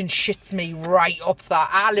movies. up. That fucking shits me right up that.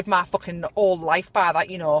 I live my fucking whole life by that,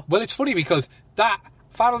 you know. Well, it's funny because that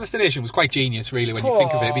final destination was quite genius, really, when you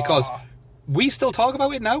think of it, because we still talk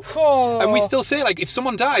about it now. And we still say, like, if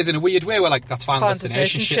someone dies in a weird way, we're like, that's final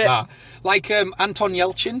destination shit, that. Like Anton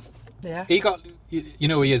Yelchin. Yeah. He got... You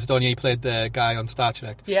know who he is, don't you? He played the guy on Star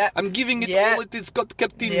Trek. Yeah. I'm giving it all it's got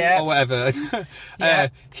kept in, or whatever.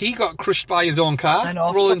 He got crushed by his own car,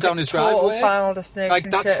 rolling down his driveway. Final destination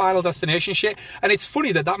like, that's shit. final destination shit. And it's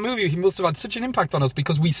funny that movie, he must have had such an impact on us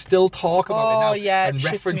because we still talk about it now and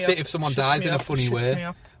reference it if someone dies in a funny way.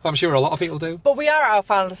 Well, I'm sure a lot of people do. But we are at our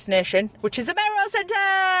final destination, which is the Merrill Centre!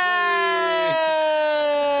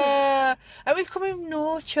 And we've come with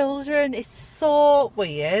no children. It's so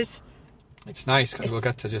weird. It's nice because we'll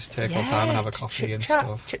get to just take our time and have a coffee and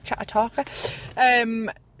stuff. Chit-chat a talker.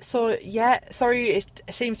 So, sorry, it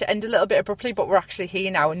seems to end a little bit abruptly, but we're actually here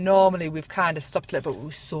now. And normally we've kind of stopped a little bit, but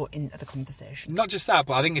we're so into the conversation. Not just that,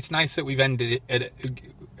 but I think it's nice that we've ended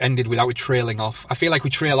without it trailing off. I feel like we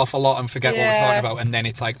trail off a lot and forget what we're talking about, and then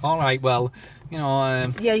it's like, all right, well, you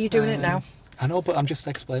know... yeah, you're doing it now. I know, but I'm just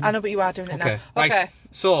explaining. I know, but you are doing it now. Okay. Right.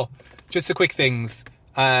 So, just the quick things.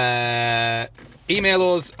 Email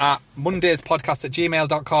us at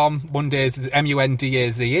mondayspodcast@gmail.com. Mondays is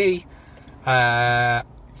MUNDAZE.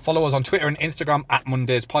 Follow us on Twitter and Instagram at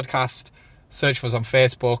Mondays Podcast. Search for us on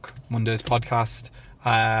Facebook, Mondays Podcast.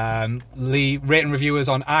 Rate and review us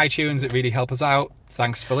on iTunes. It really helps us out.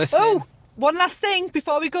 Thanks for listening. Oh, one last thing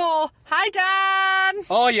before we go. Hi, Dan.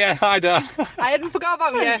 Oh, yeah. Hi, Dan. I hadn't forgot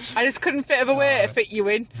about you. I just couldn't fit of a way to fit you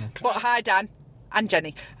in. Okay. But hi, Dan. And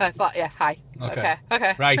Jenny. But yeah, hi. Okay.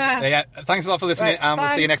 Right. Thanks a lot for listening, and we'll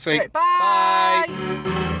see you next week. Right,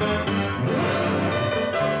 bye.